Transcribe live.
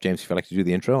James, if you'd like to do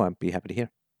the intro, I'd be happy to hear.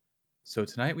 So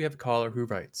tonight we have a caller who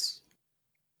writes,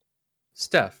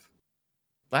 Steph,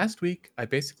 last week I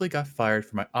basically got fired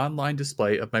for my online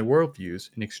display of my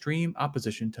worldviews in extreme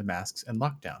opposition to masks and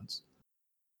lockdowns.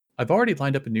 I've already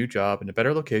lined up a new job in a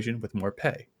better location with more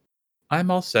pay. I'm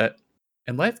all set,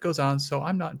 and life goes on, so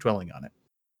I'm not dwelling on it.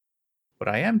 What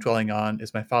I am dwelling on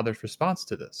is my father's response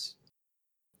to this.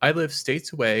 I live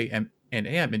states away and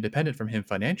am independent from him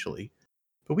financially,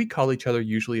 but we call each other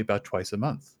usually about twice a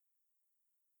month.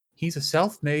 He's a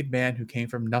self-made man who came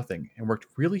from nothing and worked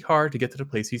really hard to get to the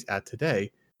place he's at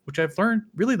today, which I've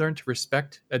really learned to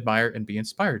respect, admire, and be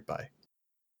inspired by.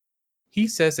 He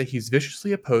says that he's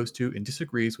viciously opposed to and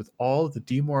disagrees with all of the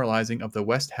demoralizing of the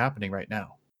West happening right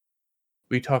now.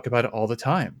 We talk about it all the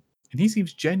time, and he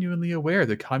seems genuinely aware of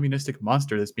the communistic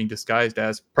monster that's being disguised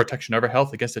as protection of our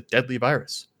health against a deadly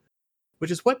virus,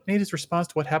 which is what made his response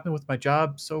to what happened with my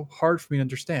job so hard for me to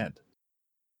understand.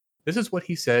 This is what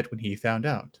he said when he found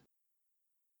out.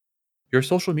 Your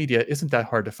social media isn't that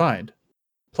hard to find.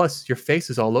 Plus, your face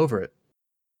is all over it.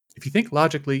 If you think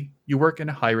logically, you work in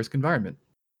a high-risk environment.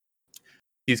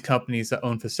 These companies that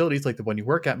own facilities like the one you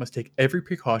work at must take every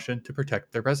precaution to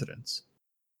protect their residents.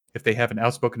 If they have an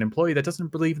outspoken employee that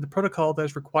doesn't believe in the protocol that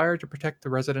is required to protect the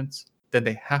residents, then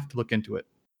they have to look into it.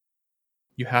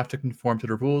 You have to conform to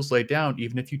the rules laid down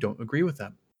even if you don't agree with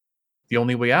them. The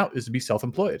only way out is to be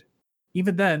self-employed.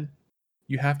 Even then,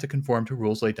 you have to conform to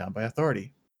rules laid down by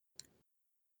authority.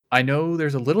 I know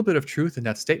there's a little bit of truth in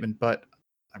that statement, but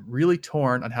I'm really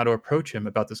torn on how to approach him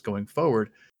about this going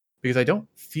forward, because I don't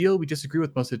feel we disagree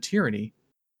with most of the tyranny,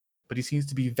 but he seems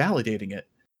to be validating it,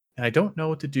 and I don't know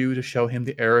what to do to show him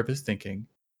the error of his thinking,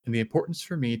 and the importance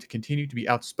for me to continue to be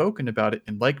outspoken about it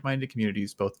in like-minded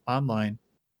communities both online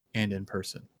and in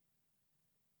person.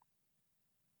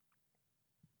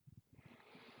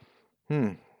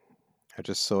 I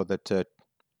just saw that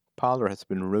Parler has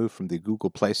been removed from the Google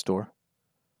Play Store,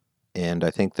 and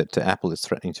I think that Apple is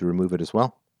threatening to remove it as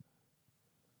well.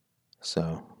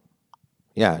 So,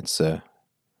 yeah, it's a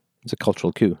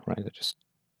cultural coup, right? They're just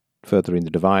furthering the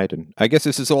divide, and I guess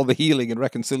this is all the healing and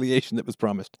reconciliation that was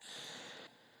promised.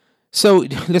 So,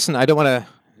 listen, I don't want to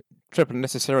trip on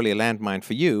necessarily a landmine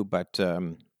for you, but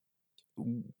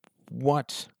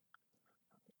what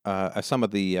are some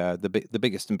of the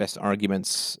biggest and best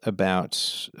arguments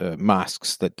about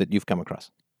masks that you've come across?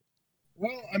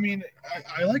 Well, I mean,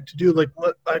 I like to do like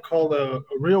what I call a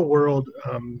real world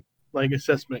like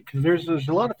assessment, because there's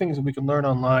a lot of things that we can learn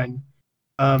online,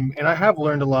 and I have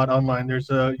learned a lot online. There's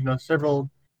several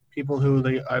people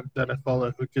that I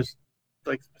follow who just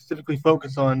like specifically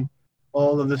focus on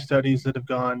all of the studies that have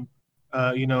gone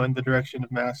in the direction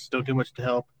of masks don't do much to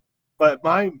help. But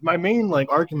my main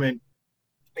like argument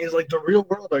is like the real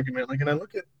world argument. Like, and I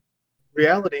look at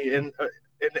reality and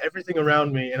everything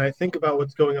around me, and I think about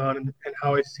what's going on and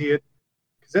how I see it,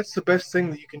 because that's the best thing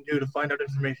that you can do to find out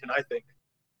information. I think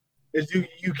is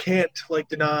you can't like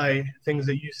deny things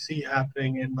that you see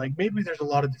happening, and like maybe there's a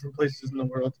lot of different places in the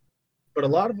world, but a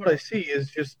lot of what I see is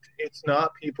just it's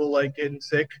not people like getting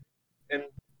sick and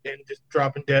just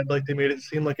dropping dead like they made it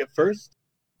seem like at first.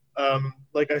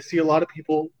 Like I see a lot of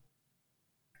people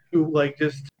who like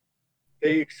just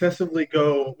they excessively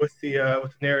go with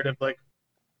the narrative. Like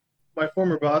my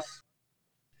former boss,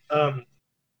 um,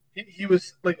 he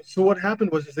was like, so what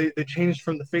happened was is they changed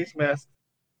from the face mask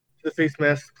to the face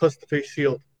mask plus the face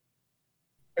shield.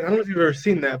 And I don't know if you've ever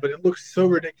seen that, but it looks so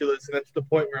ridiculous. And that's the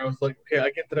point where I was like, okay,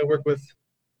 I get that I work with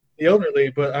the elderly,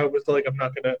 but I was like, I'm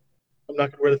not gonna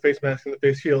wear the face mask and the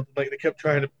face shield. Like they kept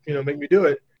trying to make me do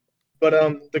it. But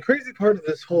the crazy part of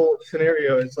this whole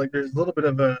scenario is like there's a little bit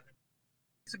of a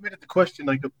submitted the question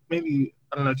like maybe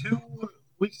I don't know 2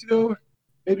 weeks ago,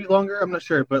 maybe longer. I'm not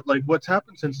sure, but like what's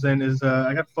happened since then is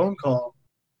I got a phone call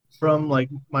from like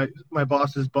my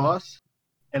boss's boss,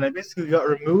 and I basically got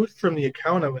removed from the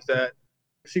account I was at.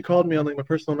 She called me on like my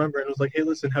personal number and was like, "Hey,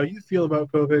 listen, how you feel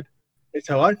about COVID? It's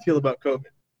how I feel about COVID."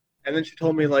 And then she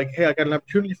told me like, "Hey, I got an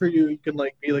opportunity for you. You can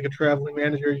like be like a traveling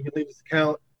manager. You can leave this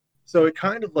account." So it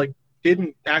kind of like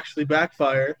didn't actually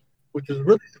backfire, which was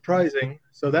really surprising.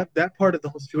 So that part of the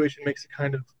whole situation makes it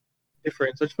kind of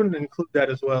different. So I just wanted to include that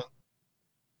as well.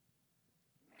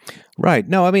 Right.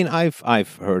 No, I mean,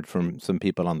 I've heard from some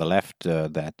people on the left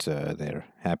that they're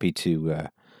happy to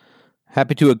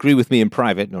agree with me in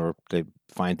private, or they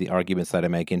find the arguments that I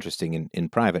make interesting in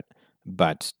private,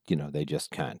 but they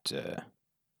just can't do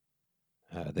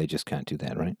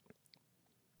that, right?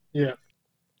 Yeah.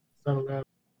 So,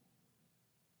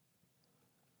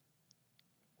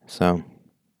 So,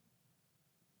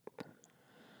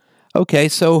 okay.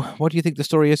 So, what do you think the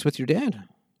story is with your dad?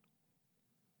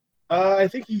 I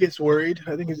think he gets worried.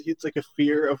 I think it's like a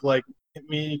fear of like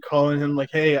me calling him like,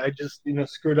 "Hey, I just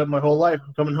screwed up my whole life.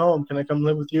 I'm coming home. Can I come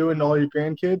live with you and all your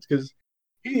grandkids?" Because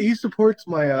he supports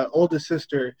my oldest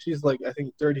sister. She's like I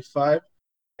think 35,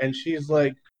 and she's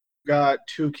like got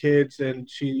two kids, and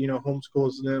she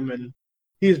homeschools them, and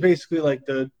he's basically like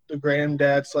the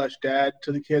granddad slash dad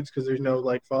to the kids because there's no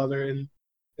like father in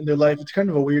their life. It's kind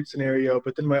of a weird scenario.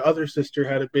 But then my other sister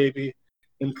had a baby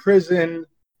in prison,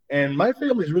 and my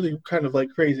family's really kind of like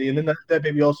crazy. And then that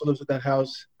baby also lives at that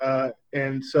house,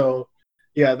 and so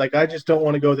yeah, like I just don't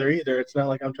want to go there either. It's not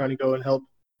like I'm trying to go and help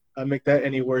make that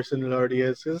any worse than it already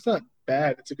is. 'Cause it's not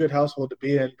bad. It's a good household to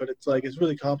be in, but it's like it's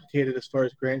really complicated as far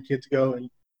as grandkids go, and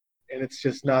it's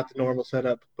just not the normal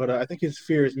setup. But I think his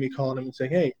fear is me calling him and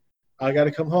saying, "Hey, I got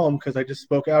to come home because I just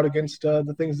spoke out against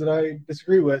the things that I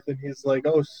disagree with," and he's like,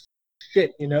 "Oh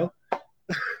shit,"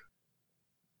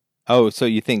 Oh, so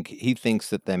you think he thinks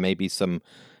that there may be some,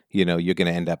 you're going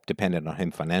to end up dependent on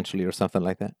him financially or something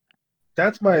like that?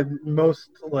 That's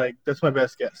that's my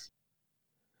best guess.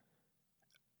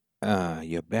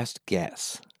 Your best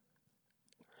guess.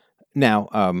 Now,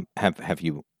 have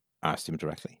you asked him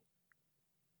directly?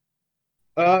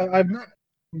 I've not,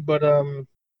 but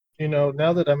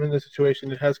now that I'm in this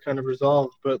situation, it has kind of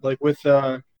resolved. But like with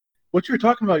what you were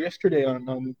talking about yesterday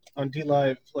on D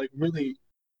Live, like really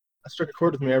struck a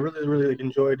chord with me. I really really like,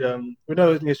 enjoyed. Well, no,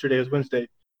 it wasn't yesterday. It was Wednesday.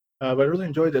 But I really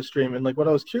enjoyed that stream, and like what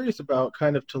I was curious about,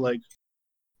 kind of to like,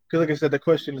 because like I said, the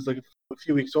question is like a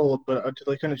few weeks old, but to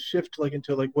like kind of shift like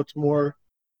into like what's more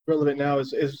relevant now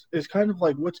is kind of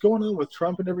like what's going on with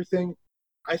Trump and everything.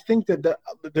 I think that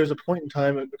there's a point in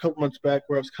time a couple months back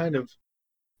where I kind of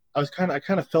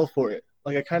fell for it.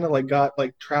 Like I kind of like got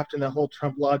like trapped in that whole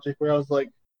Trump logic where I was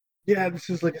like, yeah, this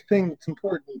is like a thing that's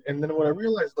important. And then what I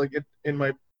realized like in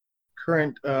my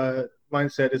current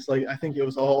mindset is like I think it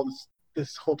was all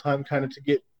this whole time kind of to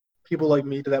get people like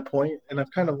me to that point, and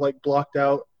I've kind of like blocked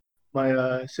out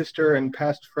my sister and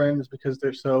past friends because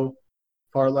they're so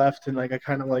far left, and like I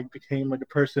kind of like became like a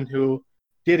person who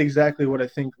did exactly what I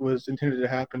think was intended to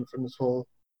happen from this whole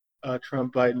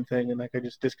Trump Biden thing, and like I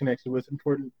just disconnected with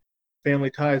important family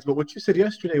ties. But what you said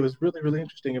yesterday was really really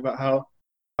interesting about how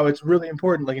it's really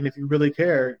important. Like, and if you really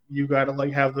care, you got to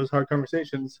like have those hard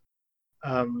conversations.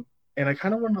 And I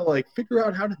kind of want to like figure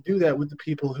out how to do that with the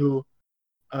people who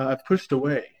I've pushed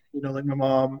away. Like my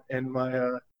mom and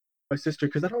my sister,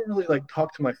 because I don't really like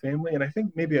talk to my family, and I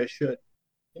think maybe I should.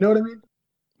 You know what I mean?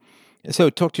 So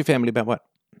talk to your family about what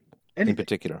in Anything.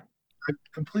 particular? I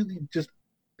completely just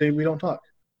we don't talk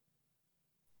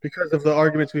because of the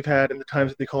arguments we've had and the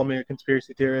times that they call me a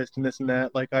conspiracy theorist and this and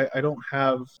that. Like I don't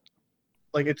have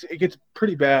like it gets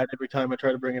pretty bad every time I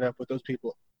try to bring it up with those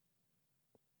people.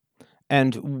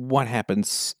 And what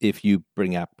happens if you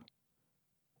bring up,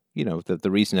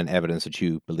 the reason and evidence that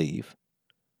you believe?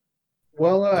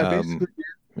 Well, I basically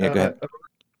yeah, go ahead.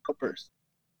 Outburst.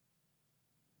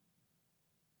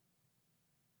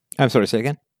 I'm sorry, say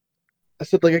again. I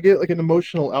said like I get like an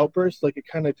emotional outburst, like it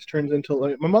kind of just turns into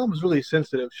like my mom is really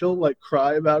sensitive. She'll like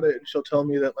cry about it and she'll tell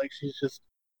me that like she's just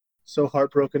so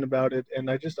heartbroken about it, and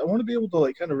I want to be able to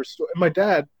like kind of restore. And my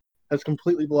dad has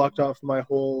completely blocked off my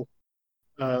whole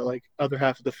like other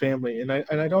half of the family, and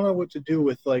I don't know what to do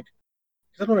with like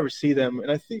because I don't ever see them,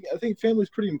 and I think family's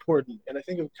pretty important, and I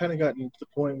think I've kind of gotten to the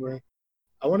point where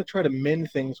I want to try to mend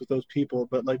things with those people,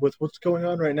 but like with what's going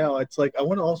on right now, it's like I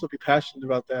want to also be passionate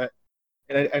about that,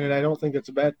 and I don't think that's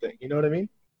a bad thing. You know what I mean?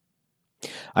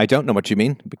 I don't know what you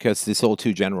mean because it's all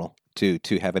too general to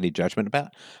have any judgment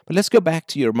about. But let's go back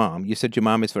to your mom. You said your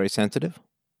mom is very sensitive.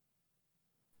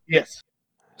 Yes.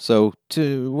 So,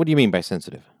 what do you mean by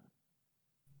sensitive?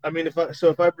 I mean, if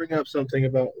I bring up something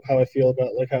about how I feel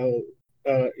about like how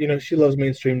she loves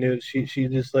mainstream news. She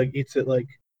just like eats it like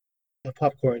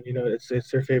popcorn.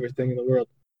 It's her favorite thing in the world.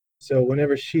 So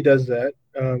whenever she does that,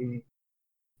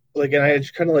 like, and I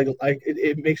just kind of like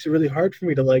it makes it really hard for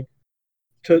me to like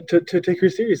to take her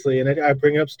seriously. And I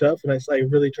bring up stuff, and I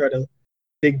really try to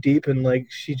dig deep. And like,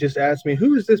 she just asks me,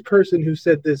 "Who is this person who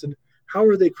said this, and how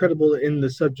are they credible in the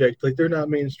subject? Like, they're not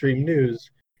mainstream news."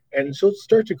 And she'll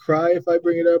start to cry if I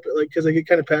bring it up, like, because I get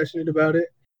kind of passionate about it,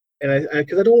 and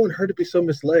because I don't want her to be so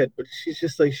misled. But she's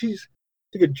just like she's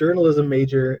like a journalism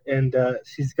major, and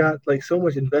she's got like so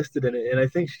much invested in it, and I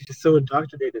think she's just so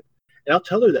indoctrinated. And I'll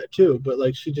tell her that too, but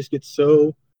like she just gets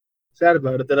so sad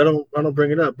about it that I don't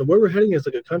bring it up. But where we're heading as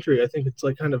like a country, I think it's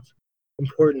like kind of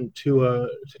important to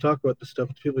talk about this stuff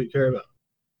with people you care about.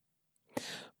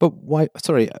 But why?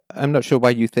 Sorry, I'm not sure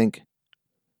why you think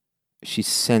she's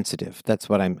sensitive. That's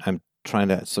what I'm trying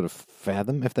to sort of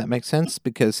fathom, if that makes sense.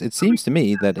 Because it seems to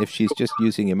me that if she's just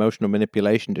using emotional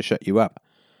manipulation to shut you up,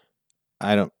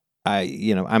 I don't.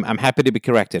 I'm happy to be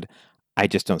corrected. I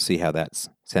just don't see how that's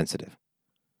sensitive.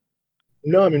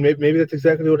 No, I mean maybe that's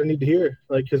exactly what I need to hear.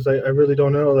 Like, because I really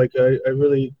don't know. Like, I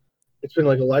really, it's been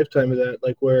like a lifetime of that.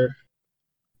 Like, where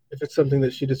if it's something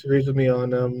that she disagrees with me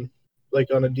on, like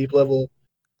on a deep level,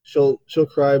 she'll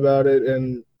cry about it,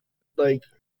 and like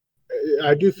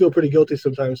I do feel pretty guilty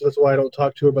sometimes. So that's why I don't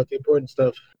talk to her about the important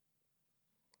stuff.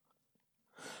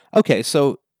 Okay,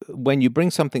 so when you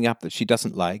bring something up that she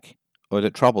doesn't like or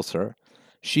that troubles her,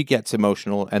 she gets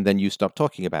emotional, and then you stop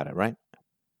talking about it, right?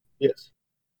 Yes.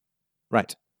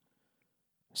 Right.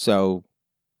 So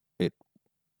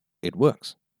it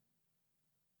works.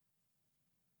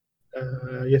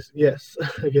 Yes,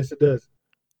 I guess it does.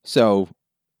 So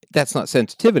that's not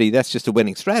sensitivity. That's just a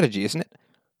winning strategy, isn't it?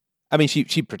 I mean,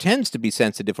 she pretends to be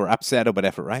sensitive or upset or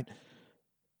whatever, right?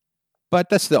 But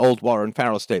that's the old Warren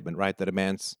Farrell statement, right? That a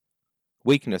man's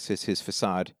weakness is his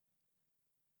facade.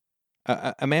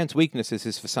 A man's weakness is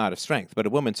his facade of strength, but a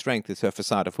woman's strength is her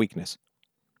facade of weakness.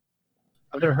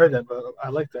 I've never heard that, but I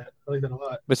like that. I like that a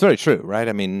lot. But it's very true, right?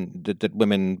 I mean, that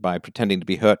women, by pretending to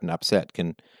be hurt and upset,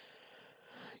 can,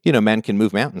 men can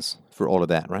move mountains for all of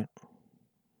that, right?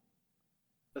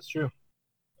 That's true.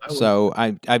 So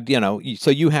so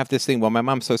you have this thing. Well, my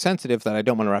mom's so sensitive that I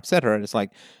don't want to upset her, and it's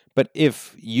like, but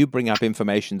if you bring up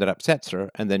information that upsets her,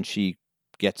 and then she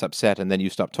gets upset, and then you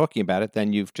stop talking about it,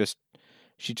 then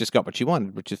she just got what she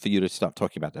wanted, which is for you to stop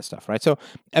talking about that stuff, right? So,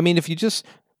 I mean, if you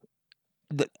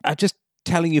I'm just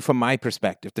telling you from my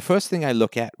perspective, the first thing I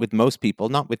look at with most people,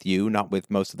 not with you, not with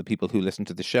most of the people who listen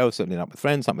to the show, certainly not with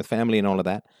friends, not with family, and all of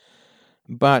that,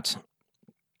 but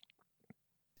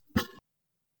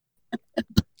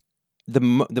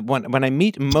when I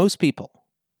meet most people,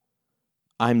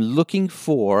 I'm looking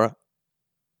for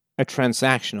a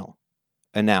transactional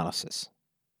analysis.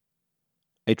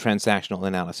 A transactional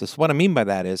analysis. What I mean by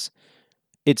that is,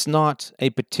 it's not a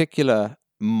particular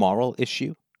moral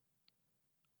issue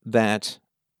that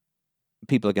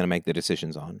people are going to make their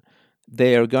decisions on.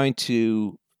 They are going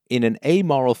to, in an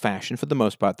amoral fashion, for the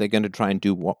most part, they're going to try and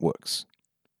do what works.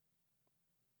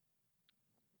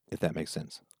 If that makes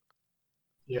sense.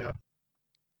 Yeah.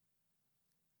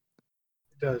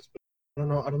 It does. But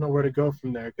I don't know where to go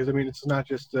from there, because I mean it's not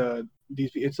just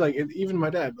these. It's like even my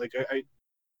dad. Like I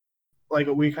like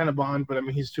we kind of bond, but I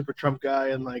mean he's a super Trump guy,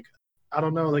 and like I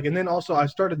don't know. Like, and then also I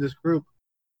started this group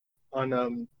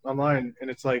on online,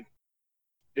 and it's like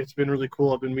it's been really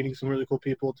cool. I've been meeting some really cool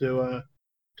people to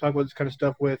talk about this kind of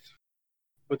stuff with.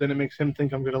 But then it makes him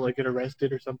think I'm gonna like get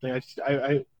arrested or something.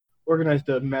 I organized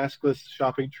a maskless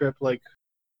shopping trip like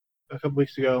a couple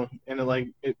weeks ago, and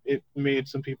it made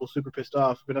some people super pissed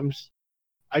off. But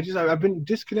I've been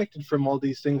disconnected from all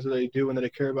these things that I do and that I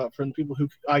care about from people who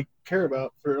I care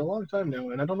about for a long time now,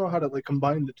 and I don't know how to like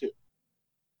combine the two.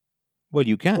 Well,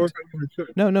 you can't. Or if I ever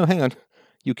could. No, hang on.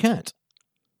 You can't.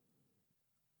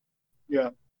 Yeah.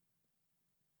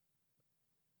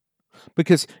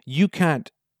 Because you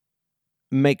can't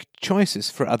make choices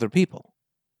for other people.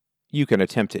 You can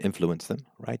attempt to influence them,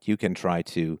 right? You can try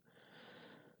to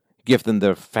give them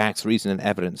the facts, reason, and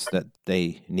evidence that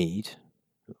they need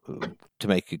to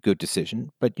make a good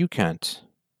decision, but you can't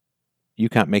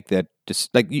make that.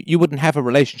 Like you wouldn't have a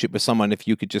relationship with someone if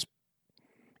you could just,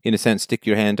 in a sense, stick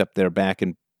your hand up their back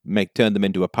and turn them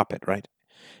into a puppet, right?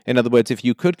 In other words, if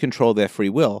you could control their free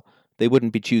will, they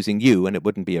wouldn't be choosing you, and it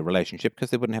wouldn't be a relationship because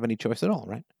they wouldn't have any choice at all,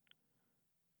 right?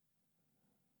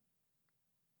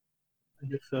 I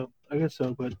guess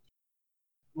so, but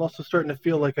I'm also starting to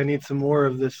feel like I need some more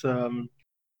of this kind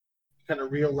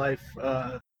of real life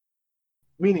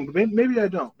meaning. But maybe I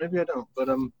don't. But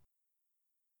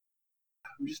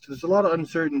there's a lot of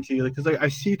uncertainty, like because I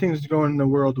see things going in the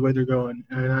world the way they're going,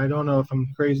 and I don't know if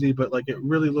I'm crazy, but like it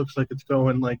really looks like it's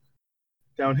going like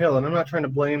downhill. And I'm not trying to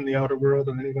blame the outer world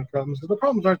on any of the problems, because the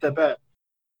problems aren't that bad.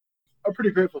 I'm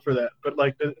pretty grateful for that. But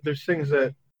like there's things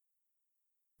that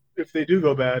if they do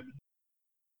go bad,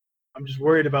 I'm just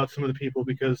worried about some of the people,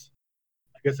 because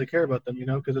I guess I care about them,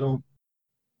 because I don't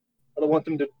want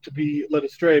them to be led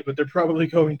astray, but they're probably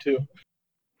going to.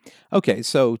 Okay,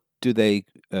 so do they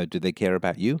care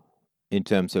about you? In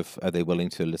terms of, are they willing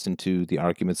to listen to the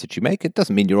arguments that you make? It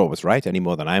doesn't mean you're always right any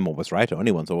more than I'm always right or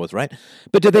anyone's always right.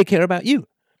 But do they care about you?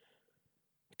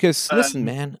 Because listen,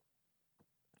 man,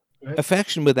 Right?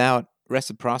 affection without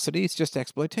reciprocity is just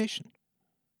exploitation.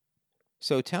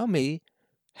 So tell me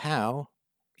how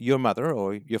your mother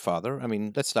or your father, I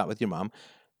mean, let's start with your mom.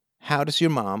 How does your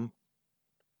mom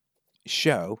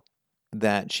show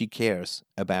that she cares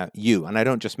about you? And I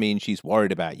don't just mean she's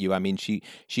worried about you. I mean, she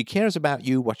cares about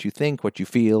you, what you think, what you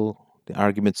feel, the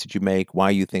arguments that you make,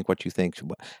 why you think what you think.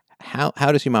 How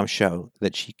does your mom show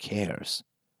that she cares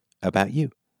about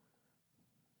you?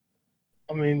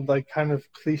 I mean, like kind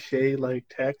of cliche like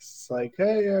texts, like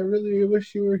 "Hey, I really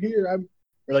wish you were here."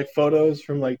 Or like photos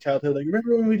from like childhood, like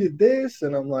 "Remember when we did this?"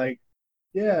 And I'm like,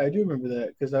 "Yeah, I do remember that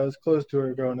because I was close to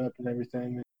her growing up and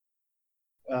everything."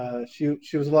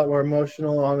 She was a lot more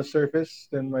emotional on the surface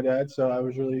than my dad, so I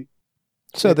was really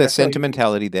So there's I felt you.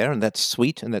 sentimentality there, and that's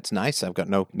sweet and that's nice. I've got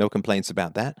no complaints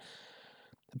about that.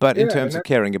 But in Yeah, terms and of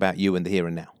caring about you in the here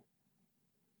and now.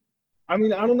 I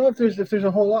mean, I don't know if there's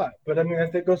a whole lot, but I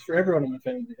mean, that goes for everyone in my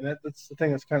family, and that's the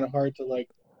thing that's kind of hard to like.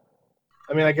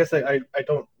 I mean, I guess I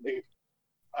don't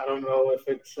know if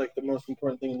it's like the most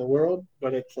important thing in the world,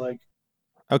 but it's like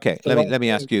Okay, the one let me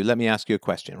thing. ask you a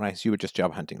question, right? So you were just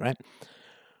job hunting, right?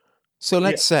 So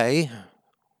let's Yeah, say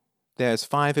there's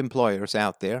 5 employers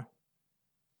out there,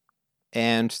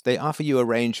 and they offer you a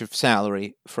range of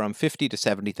salary from $50,000 to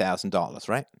 $70,000,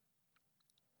 right?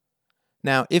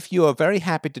 Now, if you are very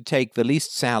happy to take the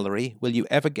least salary, will you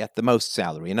ever get the most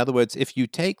salary? In other words, if you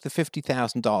take the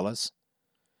 $50,000,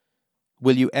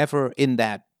 will you ever, in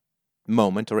that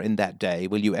moment or in that day,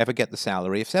 will you ever get the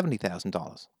salary of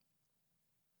 $70,000?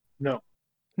 no,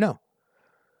 No.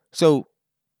 So,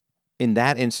 in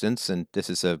that instance, and this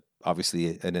is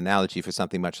obviously an analogy for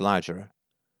something much larger,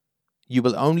 you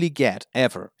will only get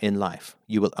ever in life,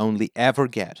 you will only ever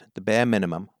get the bare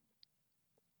minimum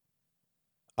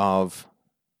of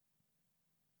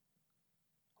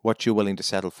what you're willing to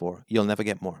settle for. You'll never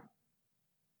get more.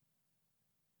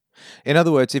 In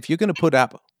other words, if you're going to put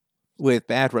up with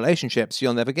bad relationships,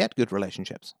 you'll never get good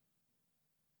relationships.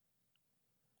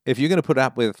 If you're going to put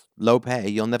up with low pay,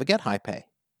 you'll never get high pay.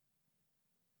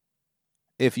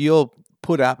 If you'll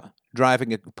put up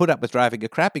with driving a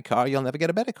crappy car, you'll never get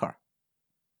a better car.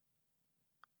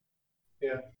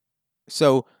 yeah,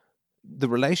 So the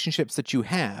relationships that you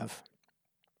have,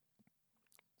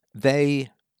 they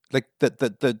like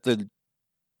the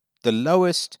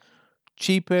lowest,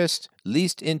 cheapest,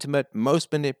 least intimate,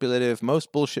 most manipulative,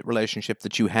 most bullshit relationship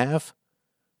that you have,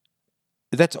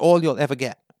 that's all you'll ever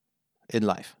get in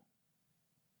life.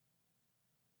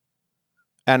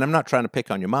 And I'm not trying to pick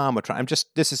on your mom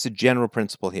this is a general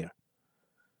principle here.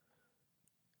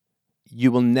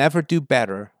 You will never do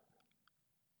better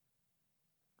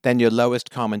than your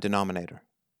lowest common denominator.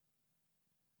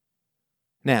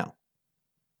 Now,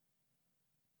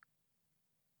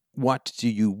 what do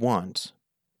you want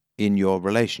in your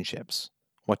relationships?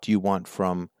 What do you want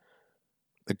from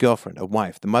a girlfriend, a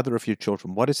wife, the mother of your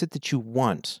children? What is it that you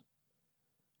want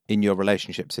in your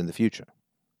relationships in the future?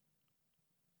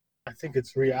 I think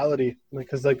it's reality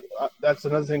because like that's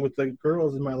another thing with like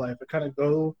girls in my life. I kind of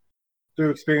go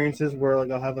through experiences where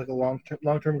like I'll have like a long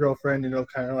term girlfriend and it'll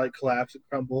kind of like collapse and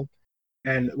crumble.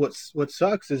 And what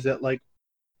sucks is that like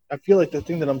I feel like the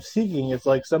thing that I'm seeking is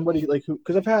like somebody like who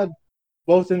because I've had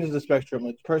both ends of the spectrum.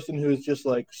 Like the person who's just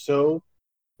like so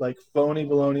like phony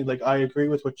baloney. Like I agree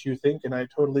with what you think and I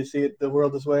totally see it the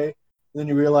world this way. And then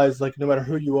you realize like no matter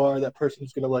who you are, that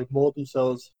person's gonna like mold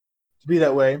themselves to be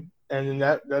that way, and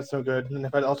then that's no good. And then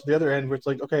I've had also the other end where it's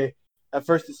like okay. At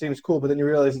first, it seems cool, but then you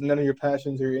realize none of your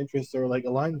passions or your interests are like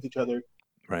aligned with each other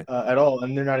Right. at all,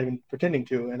 and they're not even pretending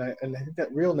to. And I think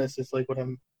that realness is like what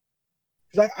I'm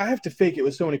because I have to fake it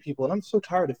with so many people, and I'm so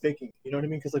tired of faking. You know what I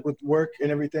mean? Because like with work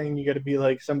and everything, you got to be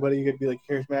like somebody. You got to be like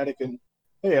charismatic and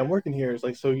hey, I'm working here. It's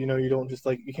like so you know you don't just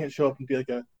like you can't show up and be like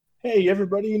a hey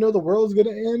everybody, you know the world's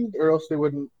gonna end, or else they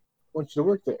wouldn't want you to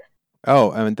work there.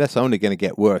 Oh, I mean, that's only going to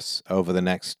get worse over the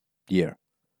next year.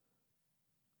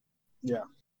 Yeah.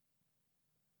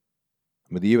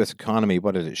 I mean, the U.S. economy,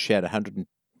 what did it shed?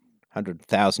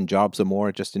 100,000 jobs or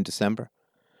more just in December?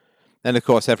 And of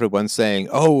course, everyone's saying,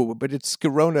 "Oh, but it's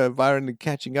coronavirus and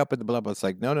catching up and blah blah." It's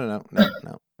like, no,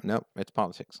 it's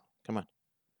politics. Come on.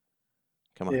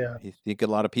 Yeah. You think a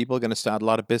lot of people are going to start a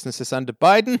lot of businesses under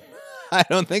Biden? I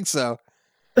don't think so.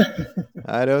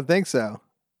 I don't think so.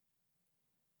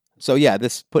 So yeah,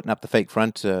 this putting up the fake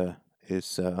front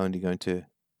is only going to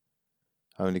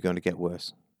get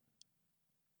worse.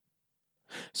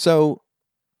 So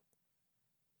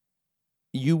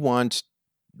you want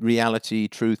reality,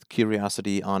 truth,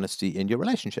 curiosity, honesty in your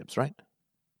relationships, right?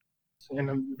 And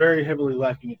I'm very heavily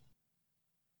lacking it.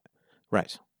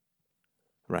 Right.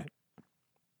 Right.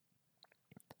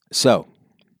 So,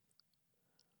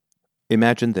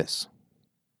 imagine this.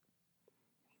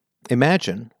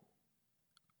 Imagine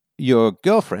your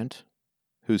girlfriend,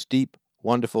 who's deep,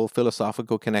 wonderful,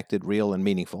 philosophical, connected, real, and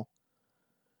meaningful,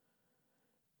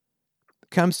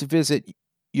 comes to visit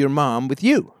your mom with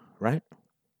you, right?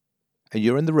 And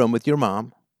you're in the room with your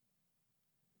mom,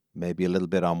 maybe a little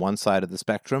bit on one side of the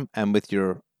spectrum, and with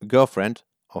your girlfriend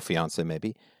or fiance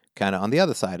maybe, kind of on the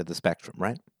other side of the spectrum,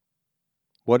 right?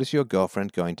 What is your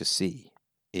girlfriend going to see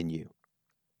in you?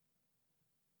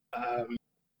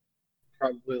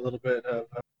 Probably a little bit of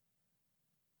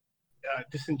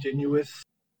disingenuous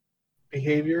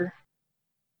behavior.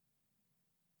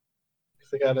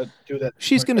 Because I got to do that.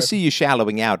 She's going to see you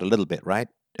shallowing out a little bit, right?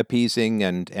 Appeasing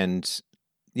and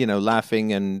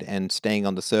laughing and staying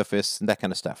on the surface and that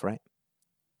kind of stuff, right?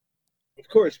 Of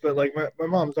course, but like my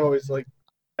mom's always like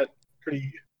that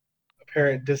pretty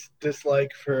apparent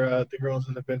dislike for the girls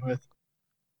that I've been with.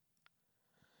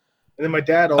 And then my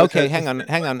dad always Okay, hang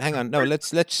on. No,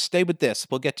 let's stay with this.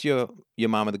 We'll get to your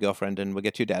mom and the girlfriend, and we'll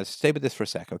get to your dad. Stay with this for a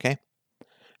sec, okay?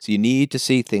 So you need to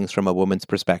see things from a woman's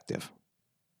perspective.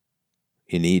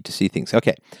 You need to see things.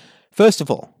 Okay, first of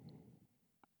all,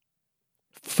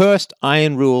 first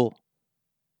iron rule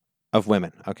of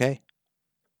women, okay?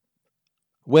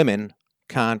 Women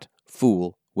can't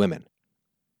fool women.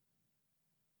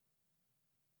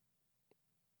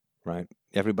 Right?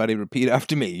 Everybody repeat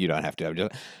after me. You don't have to.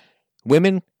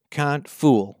 Women can't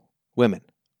fool women.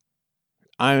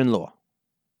 Iron law.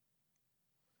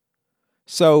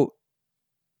 So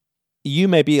you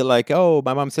may be like, oh,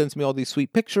 my mom sends me all these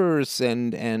sweet pictures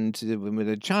and with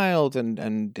a child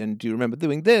and do you remember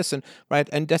doing this? And right,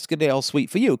 and that's gonna be all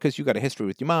sweet for you because you got a history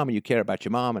with your mom and you care about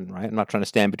your mom, and right, I'm not trying to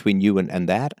stand between you and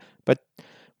that. But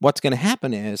what's gonna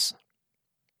happen is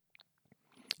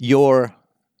your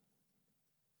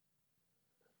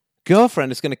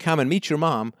girlfriend is going to come and meet your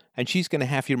mom, and she's going to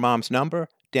have your mom's number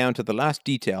down to the last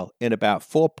detail in about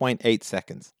 4.8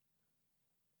 seconds.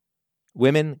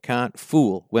 Women can't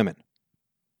fool women.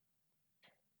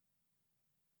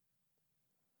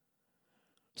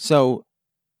 So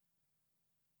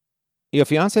your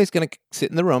fiance is going to sit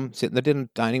in the room, sit in the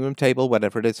dining room table,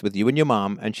 whatever it is, with you and your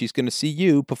mom, and she's going to see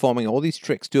you performing all these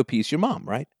tricks to appease your mom,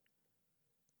 right?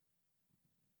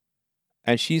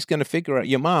 And she's going to figure out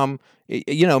your mom,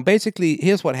 basically,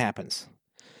 here's what happens.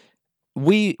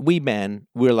 We men,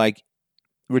 we're like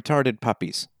retarded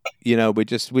puppies. We're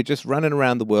just running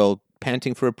around the world,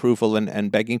 panting for approval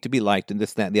and begging to be liked and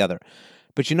this, that, and the other.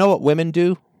 But you know what women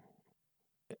do?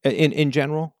 In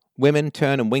general, women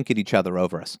turn and wink at each other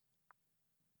over us.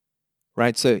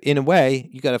 Right? So in a way,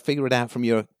 you got to figure it out from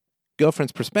your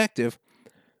girlfriend's perspective.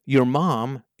 Your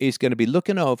mom is going to be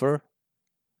looking over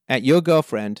at your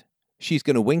girlfriend. She's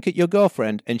going to wink at your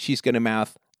girlfriend, and she's going to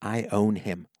mouth, I own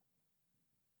him.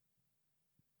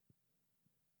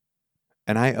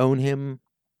 And I own him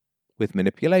with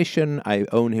manipulation. I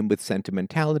own him with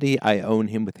sentimentality. I own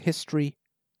him with history.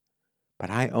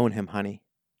 But I own him, honey.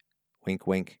 Wink,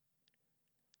 wink.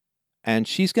 And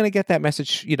she's going to get that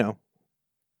message,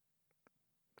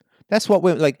 That's what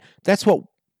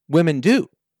women do,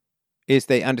 is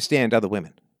they understand other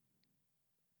women.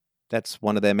 That's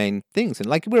one of their main things. And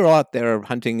like we're all out there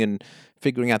hunting and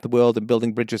figuring out the world and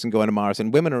building bridges and going to Mars,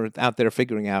 and women are out there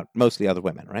figuring out mostly other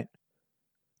women, right?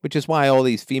 Which is why all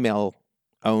these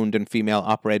female-owned and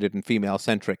female-operated and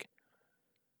female-centric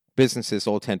businesses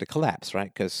all tend to collapse,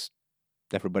 right? Because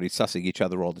everybody's sussing each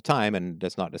other all the time, and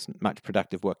there's not as much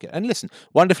productive work yet. And listen,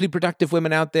 wonderfully productive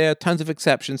women out there, tons of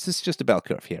exceptions. This is just a bell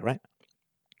curve here, right?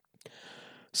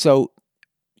 So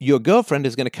your girlfriend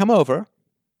is going to come over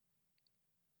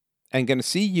and going to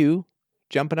see you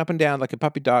jumping up and down like a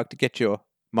puppy dog to get your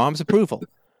mom's approval.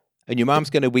 And your mom's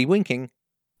going to be winking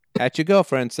at your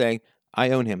girlfriend saying, I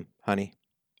own him, honey.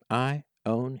 I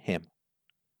own him.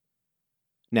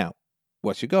 Now,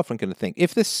 what's your girlfriend going to think?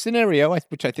 If this scenario,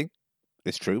 which I think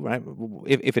is true, right?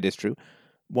 If it is true,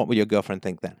 what will your girlfriend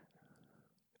think then?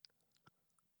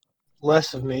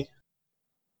 Less of me.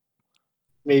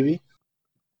 Maybe.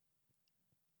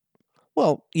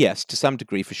 Well, yes, to some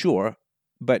degree, for sure.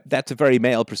 But that's a very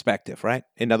male perspective, right?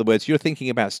 In other words, you're thinking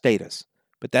about status,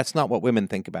 but that's not what women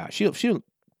think about. She'll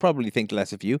probably think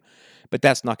less of you, but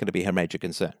that's not going to be her major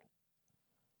concern.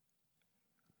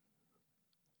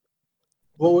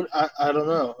 What would I don't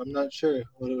know. I'm not sure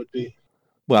what it would be.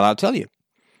 Well, I'll tell you.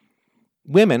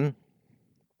 Women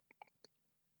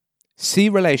see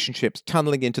relationships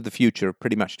tunneling into the future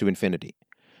pretty much to infinity.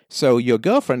 So your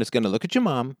girlfriend is going to look at your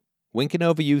mom, winking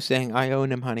over you, saying, I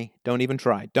own him, honey. Don't even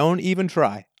try. Don't even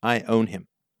try. I own him.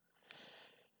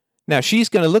 Now, she's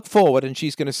going to look forward and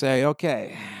she's going to say,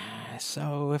 okay,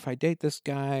 so if I date this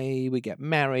guy, we get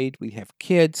married, we have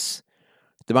kids,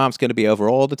 the mom's going to be over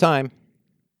all the time.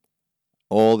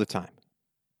 All the time.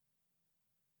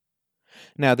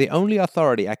 Now, the only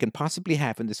authority I can possibly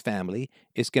have in this family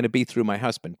is going to be through my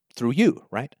husband, through you,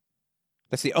 right?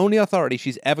 That's the only authority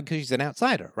she's ever, because she's an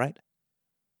outsider, right?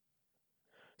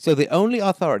 So the only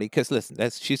authority, because listen,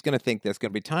 she's going to think there's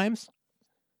going to be times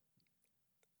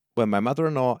when my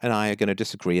mother-in-law and I are going to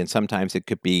disagree, and sometimes it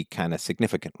could be kind of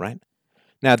significant, right?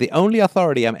 Now, the only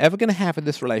authority I'm ever going to have in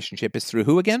this relationship is through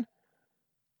who again?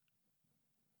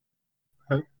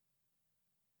 Huh?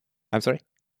 I'm sorry?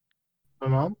 My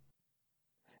mom?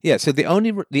 Yeah, so the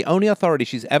only authority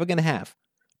she's ever going to have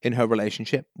in her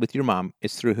relationship with your mom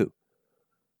is through who?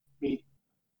 Me.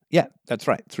 Yeah, that's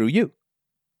right, through you.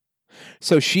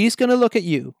 So she's going to look at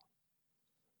you,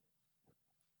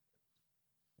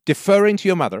 deferring to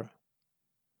your mother,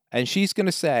 and she's going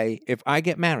to say, if I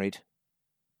get married,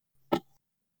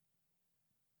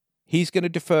 he's going to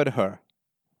defer to her,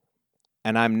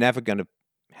 and I'm never going to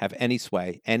have any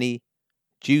sway, any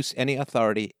juice, any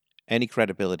authority, any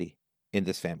credibility in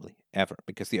this family, ever.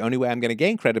 Because the only way I'm going to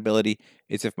gain credibility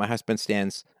is if my husband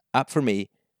stands up for me,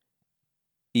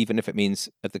 even if it means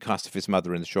at the cost of his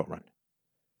mother in the short run.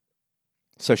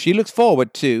 So she looks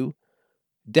forward to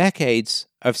decades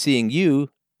of seeing you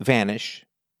vanish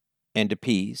and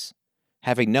appease,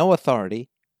 having no authority,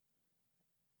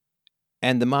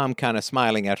 and the mom kind of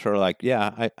smiling at her like,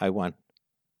 yeah, I won.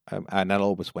 And I'll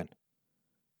always win.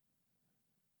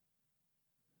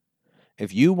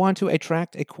 If you want to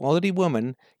attract a quality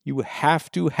woman, you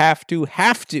have to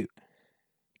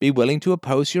be willing to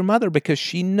oppose your mother, because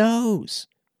she knows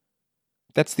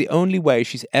that's the only way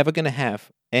she's ever going to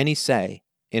have any say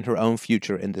in her own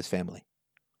future in this family.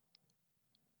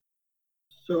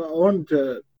 So I wanted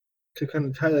to kind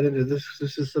of tie that into this.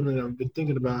 This is something I've been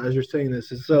thinking about as you're saying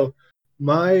this. Is so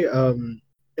my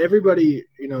everybody,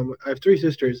 I have three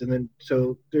sisters, and then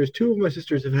so there's two of my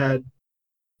sisters have had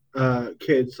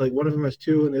kids. Like one of them has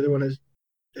two, and the other one one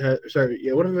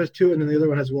of them has two, and then the other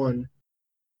one has one.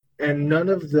 And none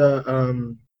of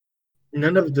the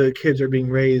kids are being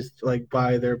raised like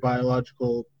by their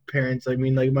biological parents. I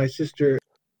mean, like my sister,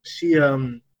 she's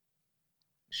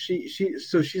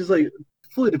like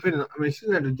fully dependent. I mean, she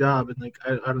doesn't have a job, and like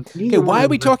I don't. Okay, why are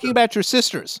we talking about your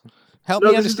sisters? Help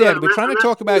me understand. We're trying to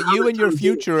talk about you and your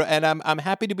future, and I'm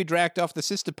happy to be dragged off the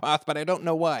sister path, but I don't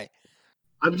know why.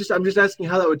 I'm just asking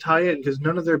how that would tie in, because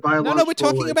none of their biological. No, we're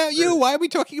talking about you. Why are we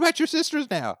talking about your sisters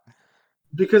now?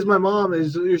 Because my mom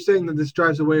is. You're saying that this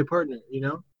drives away a partner,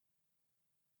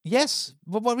 Yes,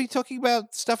 but when we're talking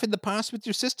about stuff in the past with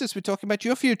your sisters, we're talking about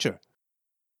your future.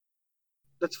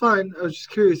 That's fine. I was just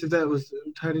curious if that was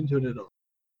tied into it at all.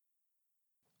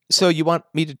 So you want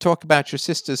me to talk about your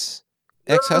sister's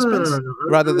ex-husbands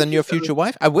rather than your future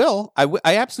wife? I will.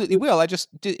 I absolutely will. I just,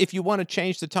 if you want to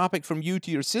change the topic from you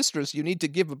to your sisters, you need to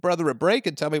give a brother a break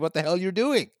and tell me what the hell you're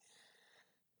doing.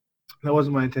 That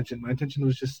wasn't my intention. My intention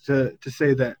was just to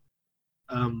say that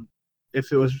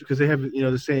if it was because they have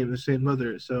the same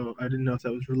mother, so I didn't know if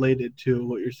that was related to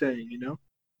what you're saying,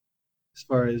 as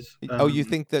far as you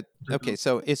think that? Okay,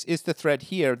 so is the thread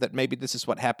here that maybe this is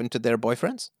what happened to their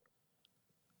boyfriends?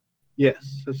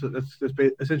 Yes, that's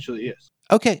essentially yes.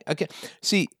 Okay.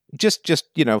 See, just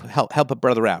help a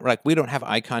brother out. Right? We don't have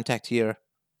eye contact here.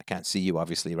 I can't see you,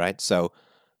 obviously, right? So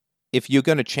if you're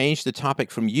going to change the topic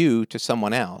from you to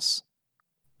someone else,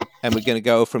 and we're going to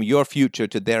go from your future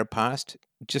to their past,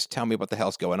 just tell me what the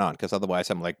hell's going on, because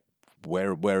otherwise I'm like,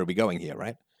 where are we going here,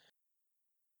 right?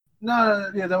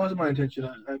 No, yeah, that wasn't my intention.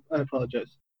 I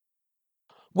apologize.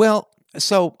 Well,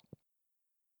 so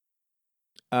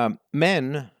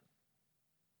men,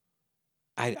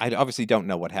 I obviously don't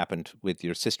know what happened with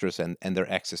your sisters and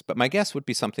their exes, but my guess would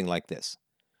be something like this,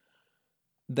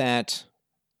 that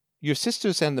your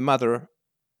sisters and the mother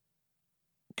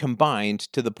combined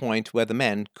to the point where the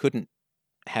men couldn't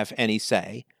have any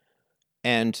say,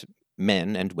 and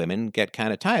men and women get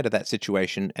kind of tired of that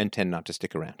situation and tend not to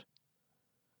stick around.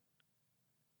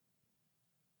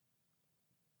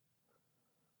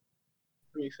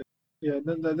 Makes sense. Yeah,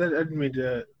 that I didn't mean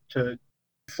to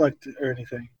reflect or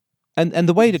anything. And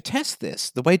the way to test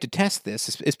this,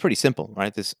 is pretty simple,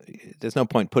 right? There's no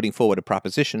point putting forward a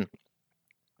proposition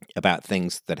about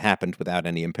things that happened without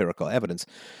any empirical evidence.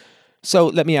 So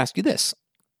let me ask you this.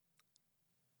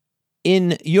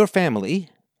 In your family,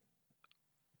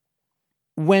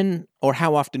 when or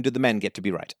how often do the men get to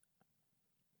be right?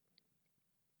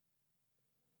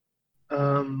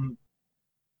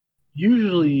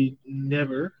 Usually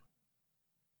never.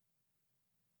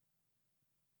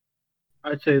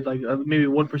 I'd say like maybe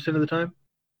 1% of the time.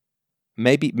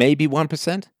 Maybe 1%.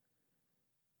 Okay.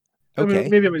 I mean,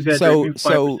 maybe I'm exaggerating. Maybe 5%.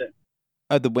 So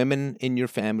are the women in your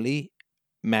family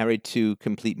married to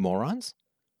complete morons?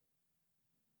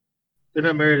 They're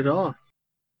not married at all.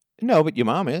 No, but your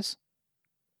mom is.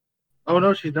 Oh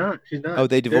no, she's not. She's not. Oh,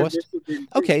 they divorced.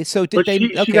 Okay, so did they?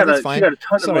 She okay, got that's fine. She got a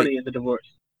ton of money in the divorce.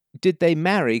 did they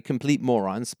marry complete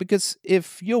morons? Because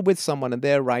if you're with someone and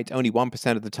they're right only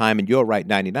 1% of the time and you're right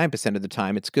 99% of the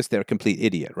time, it's because they're a complete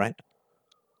idiot, right?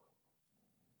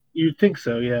 You'd think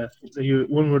so, yeah.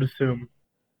 One would assume.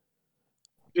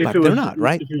 But they're not,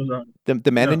 right? If it was on.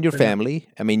 The men No, in your they're not. family,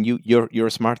 I mean, you're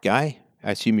a smart guy.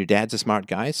 I assume your dad's a smart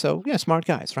guy. So, yeah, smart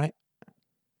guys, right?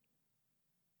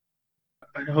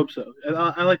 I hope so.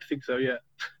 I like to think so, yeah.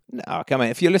 No, come on.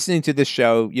 If you're listening to this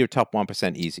show, you're top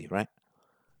 1% easy, right?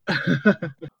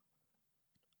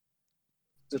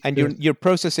 And you're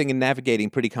processing and navigating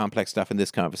pretty complex stuff in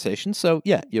this conversation. So,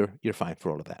 yeah, you're fine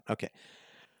for all of that. Okay.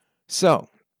 So,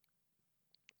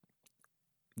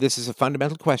 this is a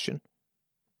fundamental question.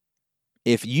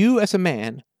 If you as a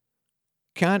man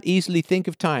can't easily think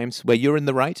of times where you're in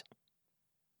the right,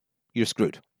 you're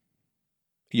screwed.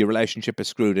 Your relationship is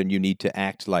screwed and you need to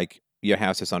act like your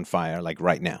house is on fire, like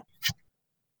right now.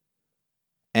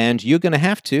 And you're going to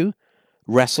have to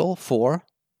wrestle for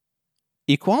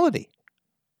equality.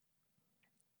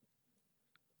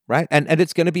 Right? And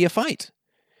it's going to be a fight.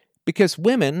 Because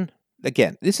women,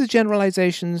 again, this is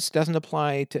generalizations, doesn't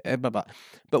apply to blah, blah.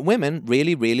 But women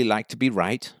really, really like to be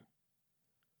right.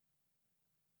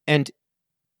 And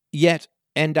yet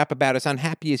end up about as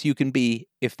unhappy as you can be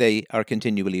if they are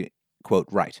continually, quote,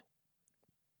 right.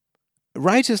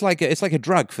 Right is like it's like a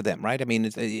drug for them, right? I mean,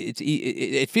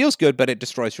 it feels good, but it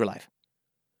destroys your life.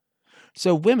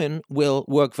 So women will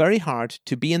work very hard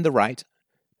to be in the right,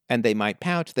 and they might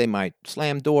pout, they might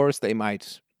slam doors, they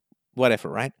might whatever,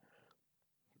 right?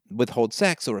 Withhold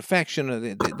sex or affection, or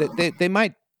they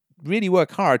might really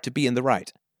work hard to be in the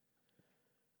right.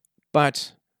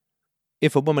 But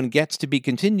if a woman gets to be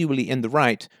continually in the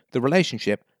right, the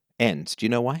relationship ends. Do you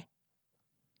know why?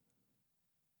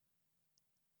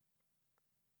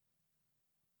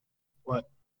 What?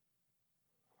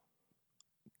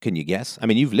 Can you guess? I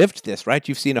mean, you've lived this, right?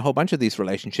 You've seen a whole bunch of these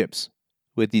relationships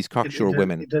with these cocksure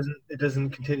women. It doesn't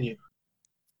continue.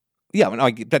 Yeah,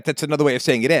 well, that's another way of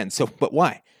saying it ends. So, but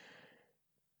why?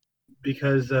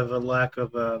 Because of a lack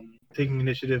of taking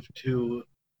initiative to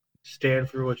stand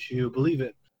for what you believe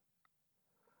in.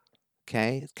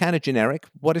 Okay, it's kind of generic.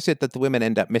 What is it that the women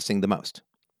end up missing the most?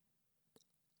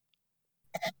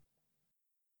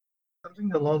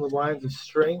 Something along the lines of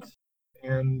strength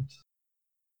and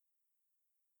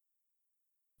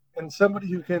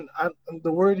somebody who can.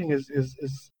 The wording is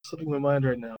slipping my mind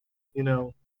right now. You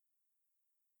know,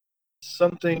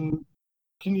 something.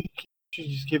 Can you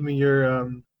just give me your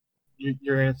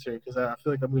answer? Because I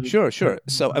feel like I'm going to. Sure.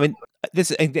 So, I mean,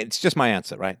 it's just my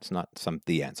answer, right? It's not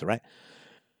the answer, right?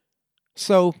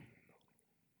 So,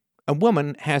 a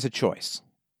woman has a choice,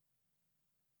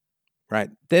 right?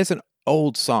 There's an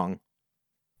old song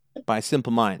by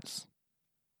Simple Minds.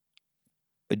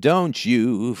 Don't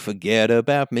you forget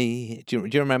about me. Do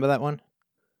you remember that one?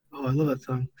 Oh, I love that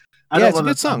song. Yeah, it's a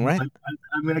good song, right?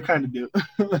 I mean, I kind of do.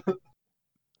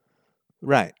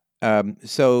 Right.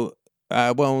 So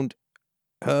I won't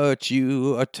hurt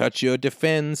you or touch your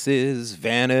defenses.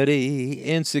 Vanity,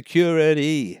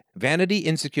 insecurity. Vanity,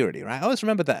 insecurity, right? I always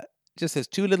remember that. Just as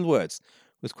two little words.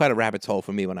 It was quite a rabbit's hole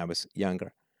for me when I was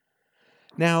younger.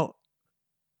 Now,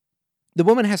 the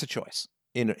woman has a choice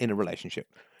in a relationship.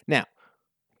 Now,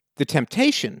 the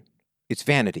temptation is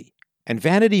vanity. And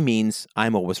vanity means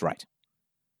I'm always right.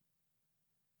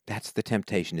 That's the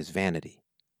temptation, is vanity.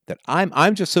 That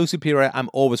I'm just so superior, I'm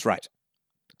always right.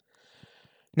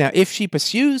 Now, if she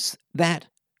pursues that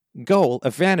goal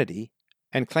of vanity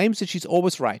and claims that she's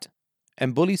always right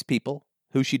and bullies people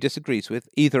who she disagrees with,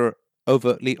 either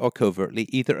overtly or covertly,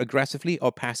 either aggressively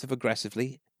or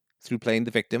passive-aggressively through playing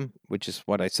the victim, which is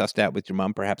what I sussed out with your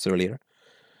mom perhaps earlier,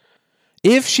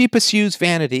 if she pursues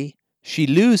vanity, she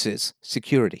loses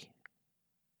security.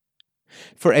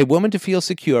 For a woman to feel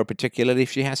secure, particularly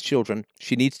if she has children,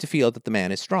 she needs to feel that the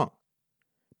man is strong.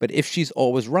 But if she's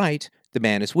always right, the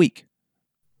man is weak.